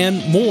library,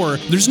 and more,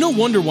 there's no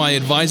wonder why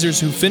advisors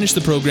who finish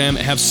the program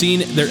have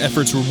seen their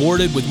efforts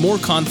rewarded with more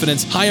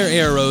confidence, higher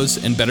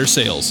AROs, and better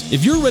sales.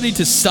 If you're ready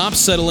to stop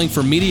settling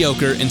for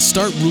mediocre and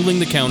start ruling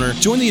the counter,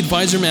 join the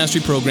Advisor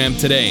Mastery Program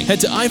today.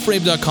 Head to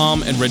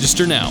ifrabe.com and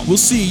register now. We'll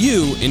see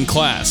you in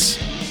class.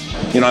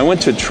 I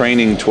went to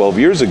training 12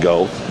 years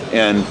ago,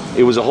 and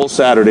it was a whole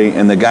Saturday,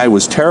 and the guy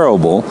was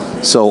terrible,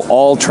 so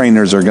all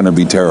trainers are going to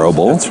be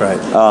terrible. That's right.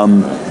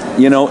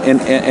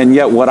 And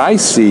yet what I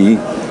see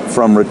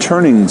from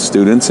returning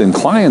students and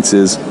clients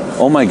is,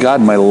 oh my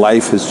God, my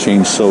life has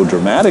changed so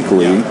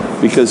dramatically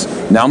because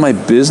now my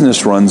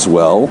business runs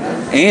well,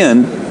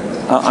 and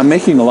I'm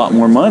making a lot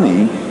more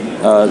money.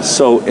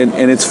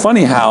 And it's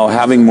funny how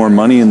having more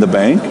money in the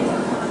bank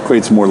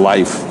creates more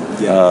life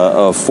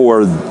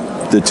for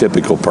the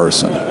typical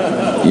person,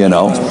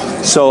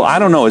 So I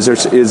don't know.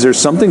 Is there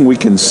something we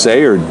can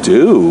say or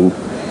do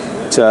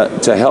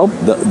to help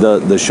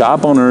the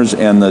shop owners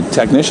and the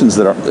technicians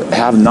that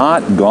have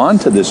not gone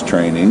to this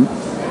training,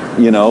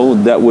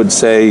 that would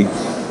say,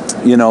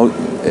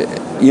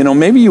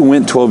 maybe you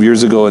went 12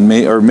 years ago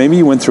or maybe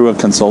you went through a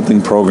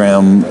consulting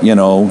program.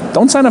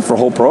 Don't sign up for a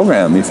whole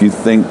program if you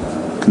think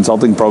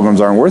consulting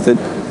programs aren't worth it.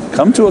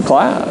 Come to a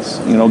class.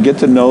 Get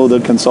to know the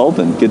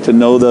consultant, get to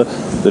know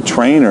the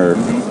trainer,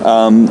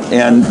 and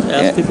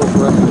ask people for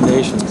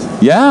recommendations.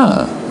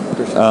 Yeah.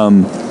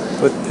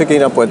 But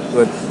picking up what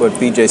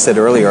BJ said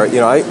earlier,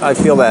 I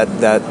feel that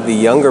the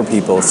younger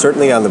people,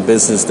 certainly on the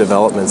business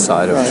development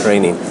side of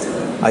training,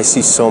 I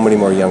see so many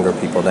more younger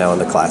people now in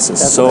the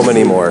classes, so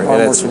many more,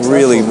 and it's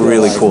really,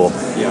 really cool.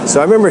 Yeah. So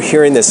I remember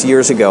hearing this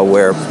years ago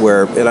where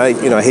and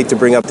I hate to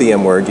bring up the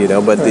M word,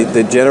 but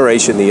the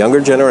generation, the younger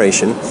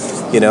generation,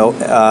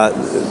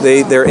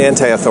 they're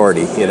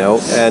anti-authority,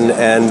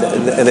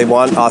 and they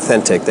want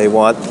authentic, they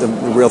want the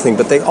real thing,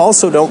 but they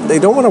also don't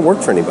want to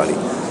work for anybody.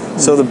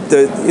 So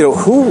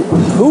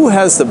who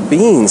has the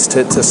beans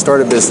to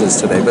start a business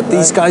today? But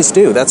these guys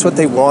do. That's what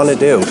they want to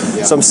do.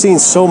 Yeah. So I'm seeing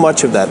so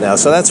much of that now.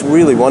 So that's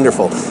really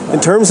wonderful. In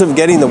terms of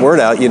getting the word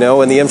out, in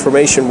the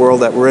information world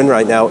that we're in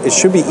right now, it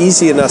should be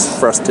easy enough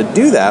for us to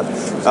do that.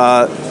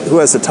 Who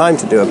has the time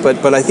to do it?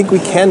 But I think we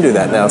can do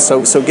that now.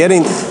 So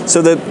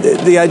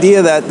the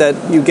idea that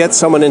you get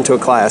someone into a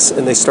class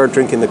and they start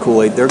drinking the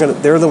Kool-Aid,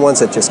 they're the ones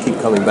that just keep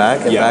coming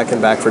back and back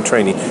and back for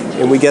training,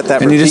 and we get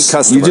that repeat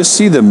customer. You just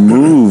see them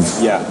move.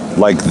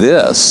 Like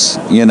this,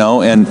 and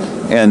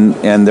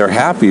they're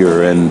happier,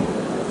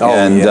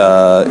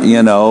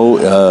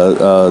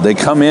 they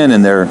come in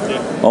and they're,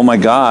 oh my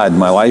God,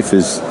 my life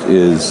is.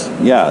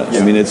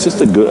 I mean, it's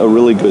just a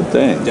really good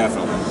thing.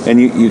 Definitely.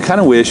 And you kind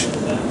of wish,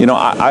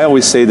 I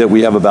always say that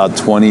we have about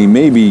 20,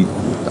 maybe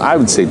I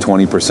would say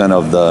 20%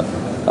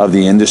 of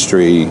the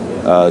industry,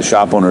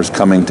 shop owners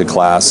coming to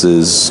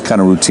classes,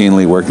 kind of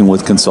routinely working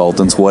with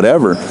consultants,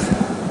 whatever.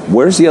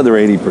 Where's the other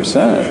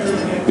 80%?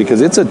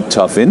 Because it's a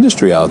tough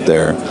industry out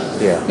there.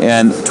 Yeah.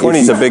 And 20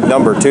 is a big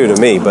number too to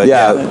me, but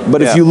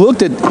if you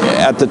looked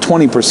at the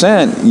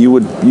 20%, you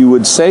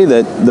would say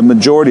that the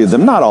majority of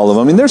them, not all of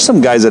them. I mean, there's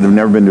some guys that have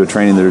never been to a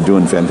training that are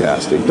doing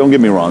fantastic. Don't get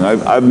me wrong.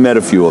 I've met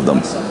a few of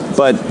them.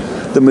 But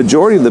the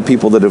majority of the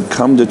people that have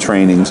come to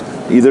trainings,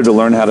 either to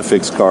learn how to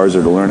fix cars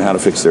or to learn how to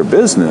fix their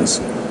business,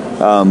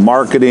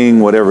 marketing,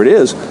 whatever it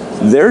is,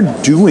 they're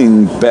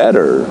doing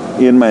better,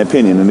 in my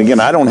opinion. And again,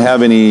 I don't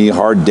have any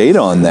hard data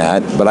on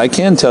that, but I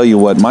can tell you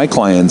what my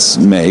clients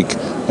make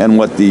and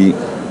what the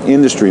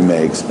industry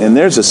makes. And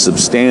there's a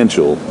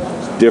substantial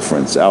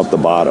difference out the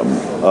bottom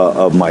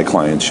of my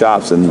clients'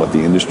 shops and what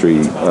the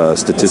industry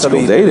statistical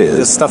data is.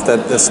 The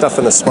stuff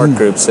in the smart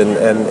groups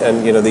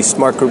and these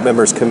smart group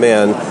members come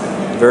in,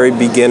 very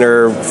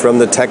beginner, from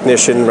the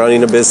technician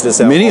running a business,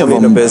 many of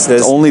them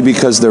only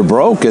because they're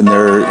broke and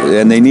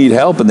they need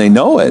help and they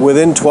know it.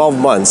 Within 12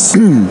 months,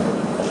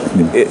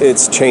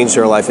 it's changed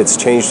their life. It's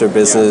changed their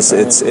business.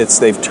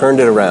 They've turned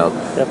it around,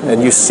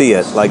 and you see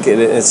it. Like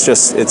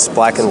it's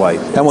black and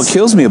white. And what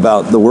kills me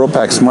about the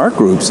WorldPac Smart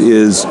Groups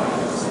is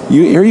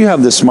here you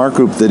have this smart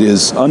group that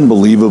is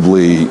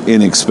unbelievably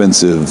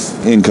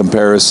inexpensive in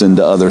comparison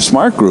to other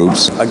smart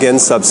groups. Again,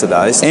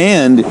 subsidized.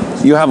 And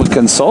you have a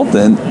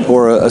consultant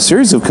or a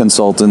series of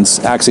consultants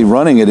actually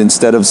running it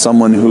instead of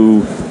someone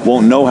who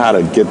won't know how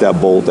to get that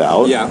bolt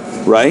out. Yeah.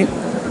 Right?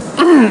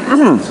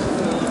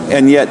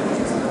 And yet,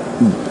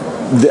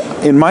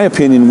 in my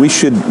opinion, we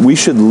should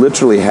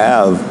literally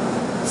have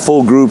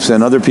full groups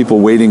and other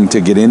people waiting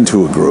to get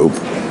into a group,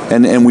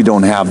 and we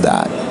don't have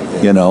that.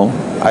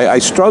 I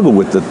struggle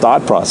with the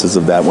thought process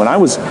of that. When I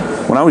was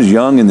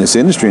young in this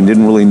industry and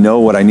didn't really know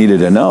what I needed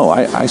to know,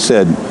 I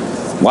said,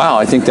 wow,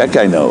 I think that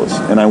guy knows.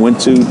 And I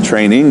went to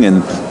training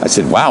and I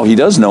said, wow, he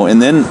does know.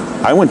 And then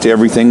I went to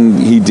everything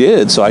he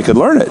did so I could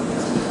learn it.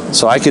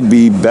 So I could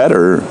be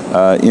better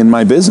in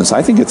my business.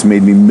 I think it's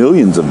made me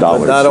millions of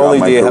dollars. But not only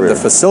do you have the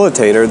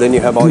facilitator, then you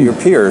have all your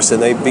peers and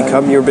they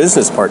become your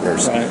business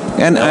partners. Right.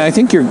 And I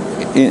think you're,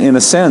 in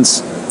a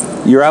sense,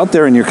 you're out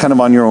there and you're kind of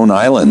on your own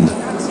island.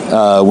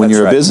 When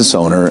you're a business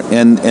owner,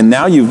 and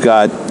now you've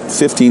got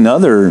 15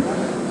 other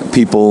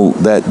people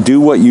that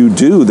do what you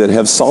do that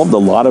have solved a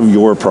lot of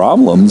your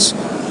problems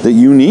that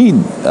you need,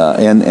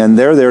 and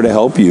they're there to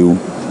help you.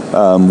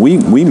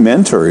 We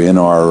mentor in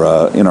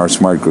our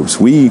smart groups.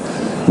 We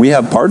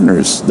have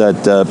partners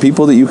that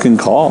people that you can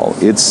call.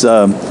 It's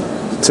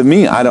to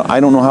me, I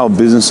don't know how a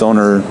business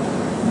owner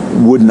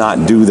would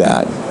not do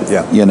that.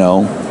 Yeah.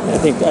 I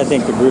think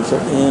the groups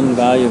are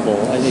invaluable.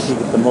 I think you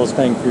get the most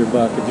bang for your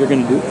buck. If you're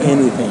going to do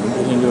anything,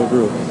 get into a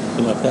group.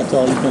 If that's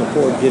all you can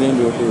afford, get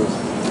into a group,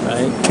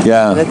 right?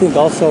 Yeah. And I think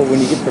also when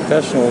you get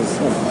professionals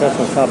and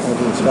professional shop owners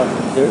and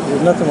stuff,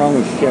 there's nothing wrong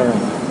with sharing,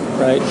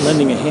 right?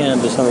 Lending a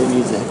hand to somebody who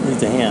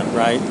needs a hand,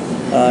 right?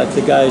 If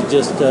the guy's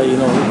just,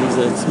 he's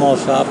a small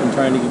shop and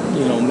trying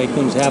to, make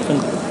things happen,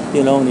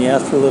 you know, and he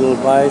asks for a little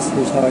advice.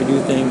 Here's how I do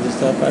things and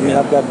stuff. I mean,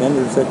 I've got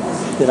vendors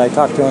that I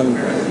talk to on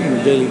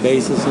a daily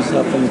basis and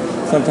stuff, and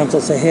sometimes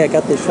they'll say, hey, I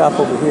got this shop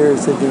over here. It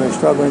said, you know,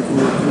 struggling.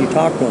 Can you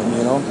talk to them,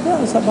 you know? Yeah,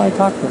 let's have I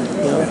talk to them,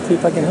 you know, see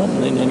if I can help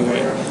them in any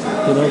way.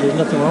 You know, there's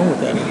nothing wrong with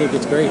that. I think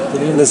it's great.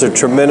 There's a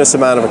tremendous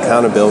amount of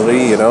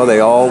accountability. You know, they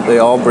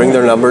all bring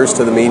their numbers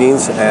to the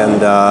meetings,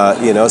 and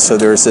you know, so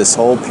there's this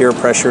whole peer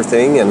pressure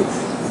thing, and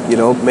you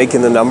know,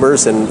 making the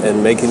numbers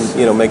and making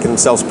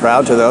themselves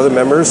proud to the other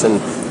members,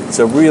 and it's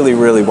a really,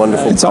 really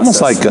wonderful It's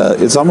process.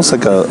 almost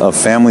like a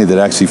family that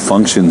actually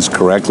functions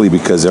correctly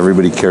because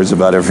everybody cares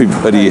about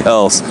everybody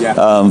else.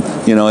 Yeah.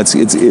 You know, it's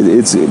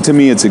to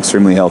me it's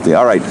extremely healthy.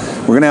 All right,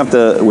 we're gonna have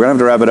to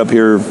wrap it up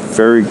here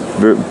very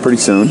pretty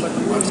soon.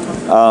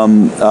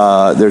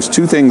 There's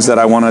two things that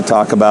I want to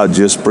talk about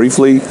just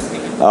briefly.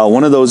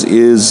 One of those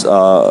is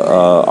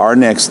our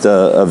next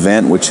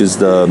event, which is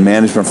the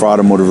Management for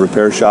Automotive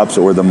Repair Shops,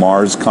 or the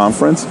MARS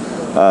conference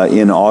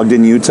in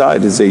Ogden, Utah.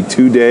 It is a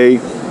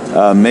 2-day,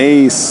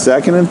 May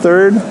 2nd and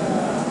 3rd,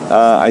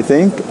 I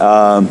think.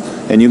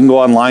 And you can go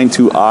online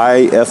to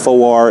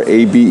iforabe.com.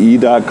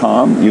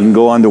 You can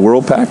go on to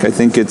WorldPAC. I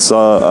think it's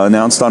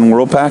announced on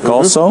WorldPAC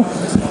also.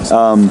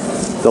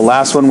 The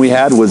last one we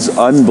had was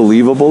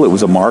unbelievable. It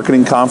was a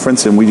marketing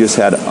conference, and we just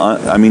had,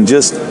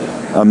 just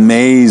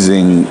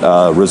amazing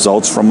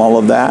results from all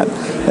of that.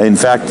 In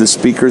fact, the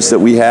speakers that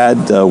we had,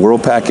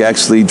 WorldPAC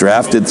actually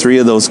drafted 3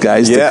 of those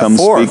guys to come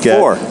speak at.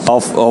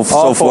 All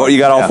four. You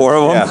got all 4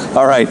 of them? Yeah.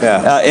 All right.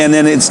 Yeah. And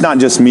then it's not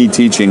just me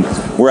teaching.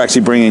 We're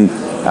actually bringing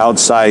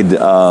outside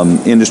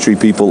industry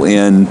people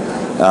in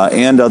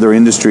and other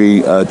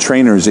industry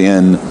trainers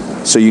in,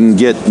 so you can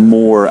get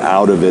more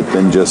out of it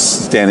than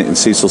just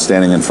Cecil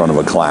standing in front of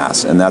a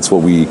class. And that's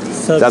what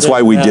that's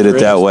why we did it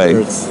that way.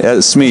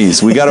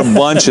 SMEs. We got a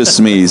bunch of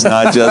SMEs,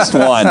 not just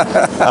one.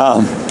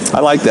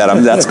 I like that.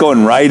 That's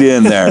going right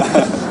in there.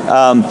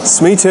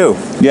 Me too.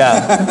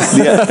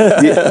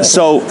 Yeah.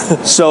 So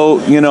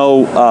you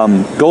know,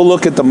 go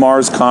look at the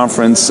MARS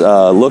conference.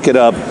 Look it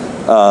up.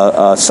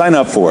 Sign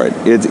up for it.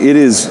 It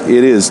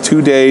is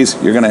 2 days.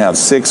 You're going to have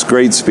 6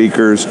 great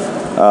speakers.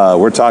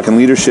 We're talking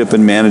leadership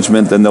and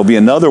management. Then there'll be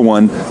another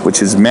one,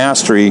 which is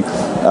mastery,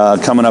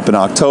 coming up in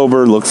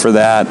October. Look for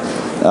that.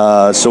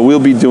 So we'll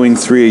be doing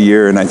 3 a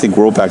year, and I think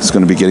WorldPAC is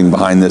going to be getting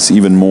behind this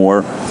even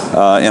more.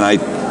 And I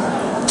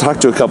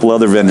talked to a couple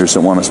other vendors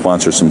that want to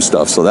sponsor some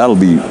stuff, so that'll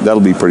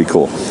be pretty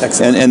cool.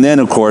 Excellent. And then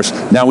of course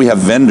now we have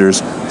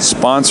vendors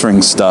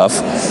sponsoring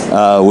stuff,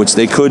 which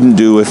they couldn't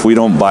do if we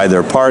don't buy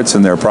their parts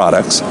and their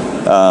products.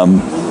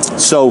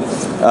 So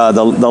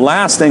the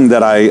last thing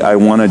that I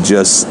want to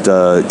just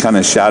kind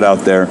of shout out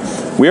there,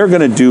 we are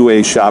going to do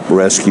a shop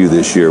rescue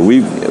this year.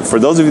 For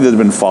those of you that have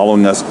been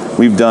following us,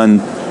 we've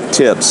done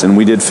tips, and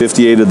we did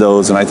 58 of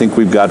those, and I think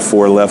we've got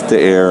 4 left to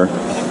air.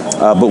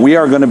 But we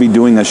are going to be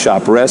doing a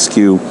shop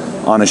rescue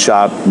on a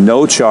shop,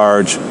 no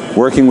charge,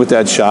 working with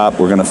that shop.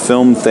 We're going to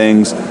film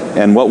things,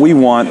 and what we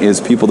want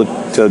is people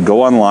to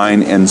go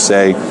online and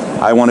say,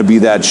 I want to be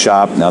that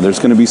shop. Now there's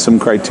going to be some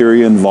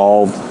criteria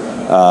involved,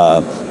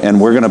 and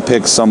we're going to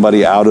pick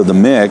somebody out of the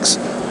mix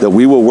that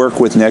we will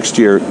work with next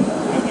year,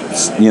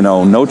 you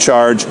know, no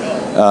charge,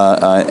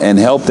 and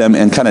help them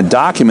and kind of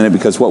document it,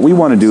 because what we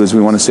want to do is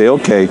we want to say,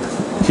 okay,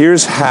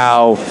 here's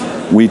how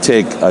we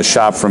take a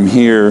shop from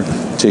here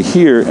to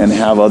here and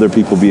have other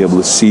people be able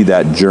to see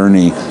that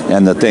journey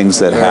and the things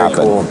that happen.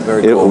 Cool.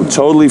 Very cool.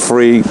 Totally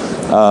free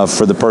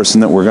for the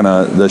person that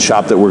the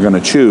shop that we're gonna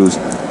choose.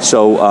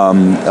 So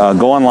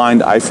go online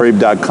to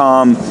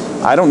ifrabe.com.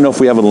 I don't know if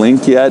we have a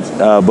link yet,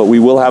 but we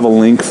will have a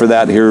link for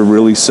that here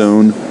really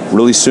soon.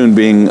 Really soon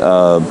being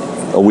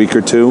a week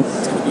or 2.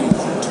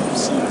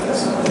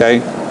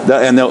 Okay,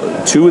 and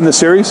 2 in the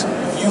series?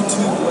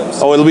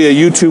 Oh, it'll be a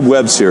YouTube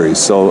web series,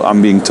 so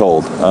I'm being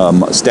told.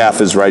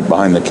 Staff is right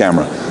behind the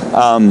camera.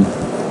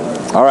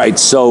 All right,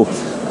 so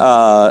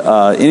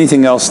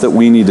anything else that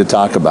we need to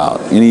talk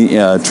about? Any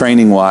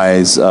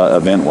training-wise,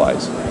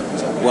 event-wise?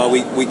 Well,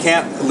 we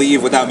can't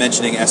leave without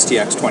mentioning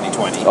STX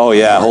 2020. Oh,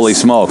 yeah, holy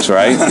smokes,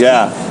 right?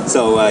 Yeah.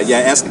 So,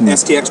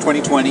 STX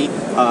 2020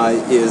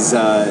 is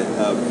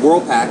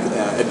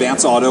WorldPAC,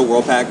 Advanced Auto,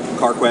 WorldPAC,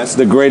 CarQuest.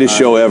 The greatest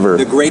show ever.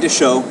 The greatest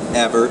show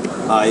ever.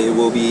 It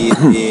will be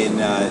in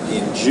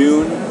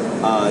June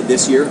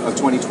this year of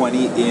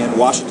 2020 in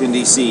Washington,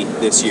 D.C.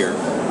 this year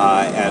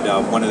at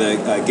one of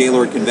the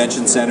Gaylord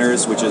Convention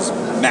Centers, which is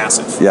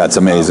massive. Yeah, it's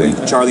amazing.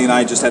 Charlie and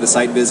I just had a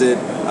site visit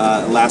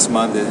last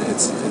month.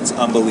 It's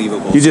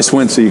unbelievable. You just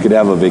went so you could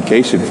have a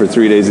vacation for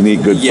 3 days and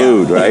eat good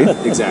food, right?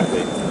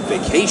 Exactly.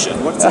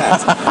 Vacation? What's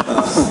that?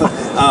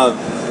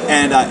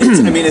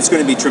 It's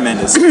going to be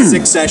tremendous.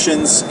 6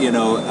 sessions,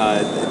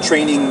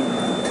 training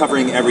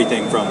covering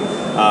everything from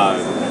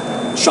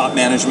shop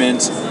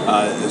management,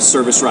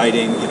 service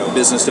writing,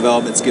 business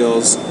development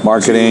skills,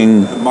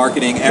 Marketing,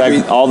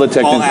 all the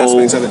technical, all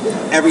aspects of it,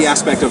 every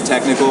aspect of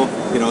technical,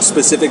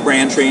 specific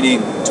brand training,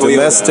 Toyota,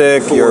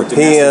 domestic, Ford,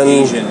 European,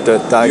 domestic,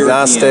 Asian,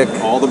 diagnostic,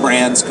 European, all the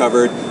brands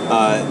covered.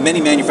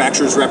 Many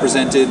manufacturers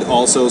represented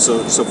also,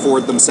 so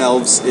Ford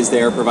themselves is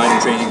there providing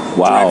training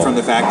direct from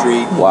the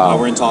factory. Wow.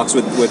 We're in talks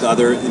with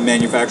other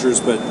manufacturers,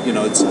 but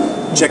it's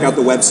check out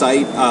the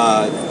website,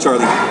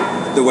 Charlie.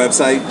 The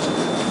website.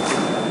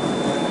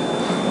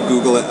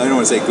 Google it. I don't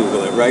want to say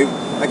Google it, right?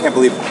 I can't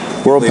believe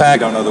we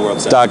don't know the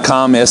website.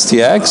 WorldPack.com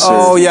STX.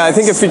 Oh yeah, I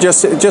think if you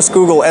just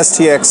Google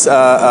STX,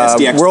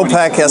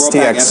 WorldPack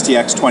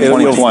STX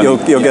 2020,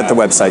 you'll get the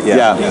website.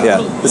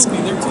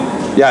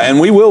 Yeah, and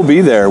we will be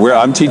there.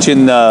 I'm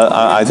teaching.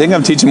 I think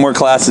I'm teaching more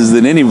classes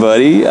than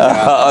anybody,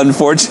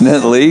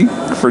 unfortunately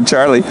for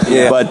Charlie.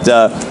 Yeah. But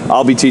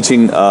I'll be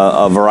teaching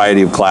a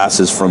variety of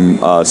classes from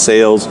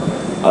sales,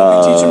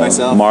 teaching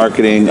myself,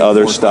 marketing,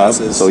 other stuff.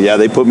 Classes. So yeah,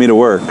 they put me to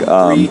work.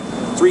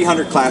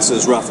 300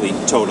 classes roughly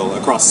total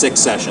across 6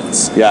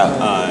 sessions.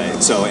 Yeah.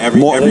 So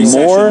every more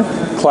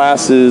session,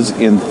 classes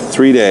in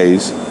 3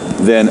 days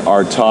than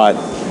are taught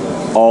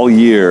all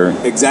year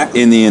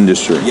exactly in the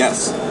industry.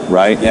 Yes.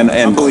 Right,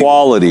 and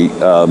quality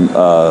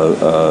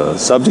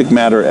subject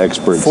matter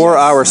experts.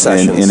 4-hour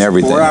sessions in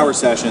everything. 4-hour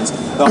sessions.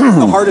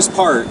 The hardest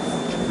part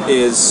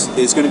is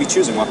going to be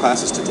choosing what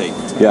classes to take.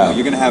 Yeah.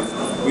 You're going to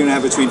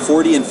have between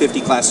 40 and 50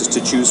 classes to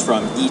choose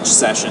from each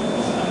session.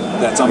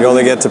 That's you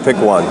only get to pick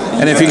one.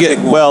 And if you get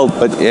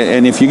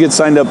if you get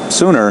signed up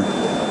sooner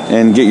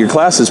and get your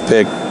classes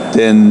picked,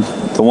 then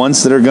the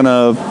ones that are going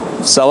to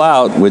sell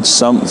out, which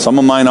some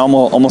of mine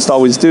almost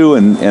always do,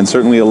 and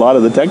certainly a lot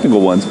of the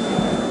technical ones,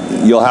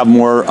 you'll have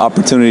more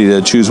opportunity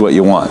to choose what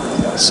you want.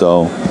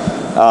 So,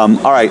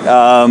 all right,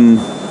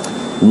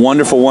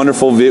 wonderful.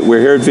 We're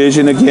here at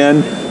Vision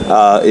again.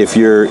 If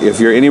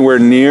you're anywhere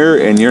near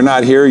and you're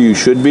not here, you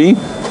should be.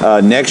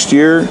 Next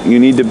year, you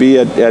need to be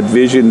at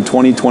Vision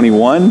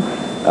 2021.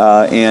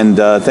 And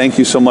thank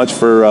you so much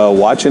for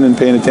watching and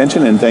paying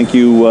attention, and thank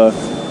you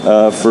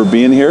for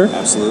being here.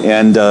 Absolutely.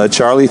 And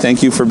Charlie,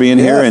 thank you for being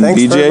here, and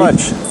thanks BJ, very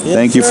much.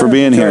 Thank you for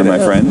being here, my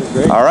friend.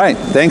 All right,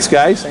 thanks,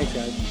 guys.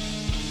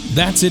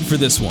 That's it for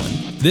this one.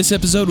 This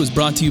episode was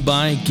brought to you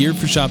by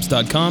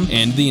GearedForShops.com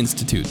and The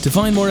Institute. To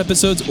find more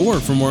episodes or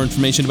for more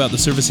information about the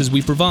services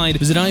we provide,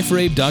 visit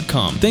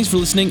iFrabe.com. Thanks for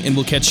listening, and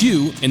we'll catch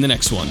you in the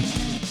next one.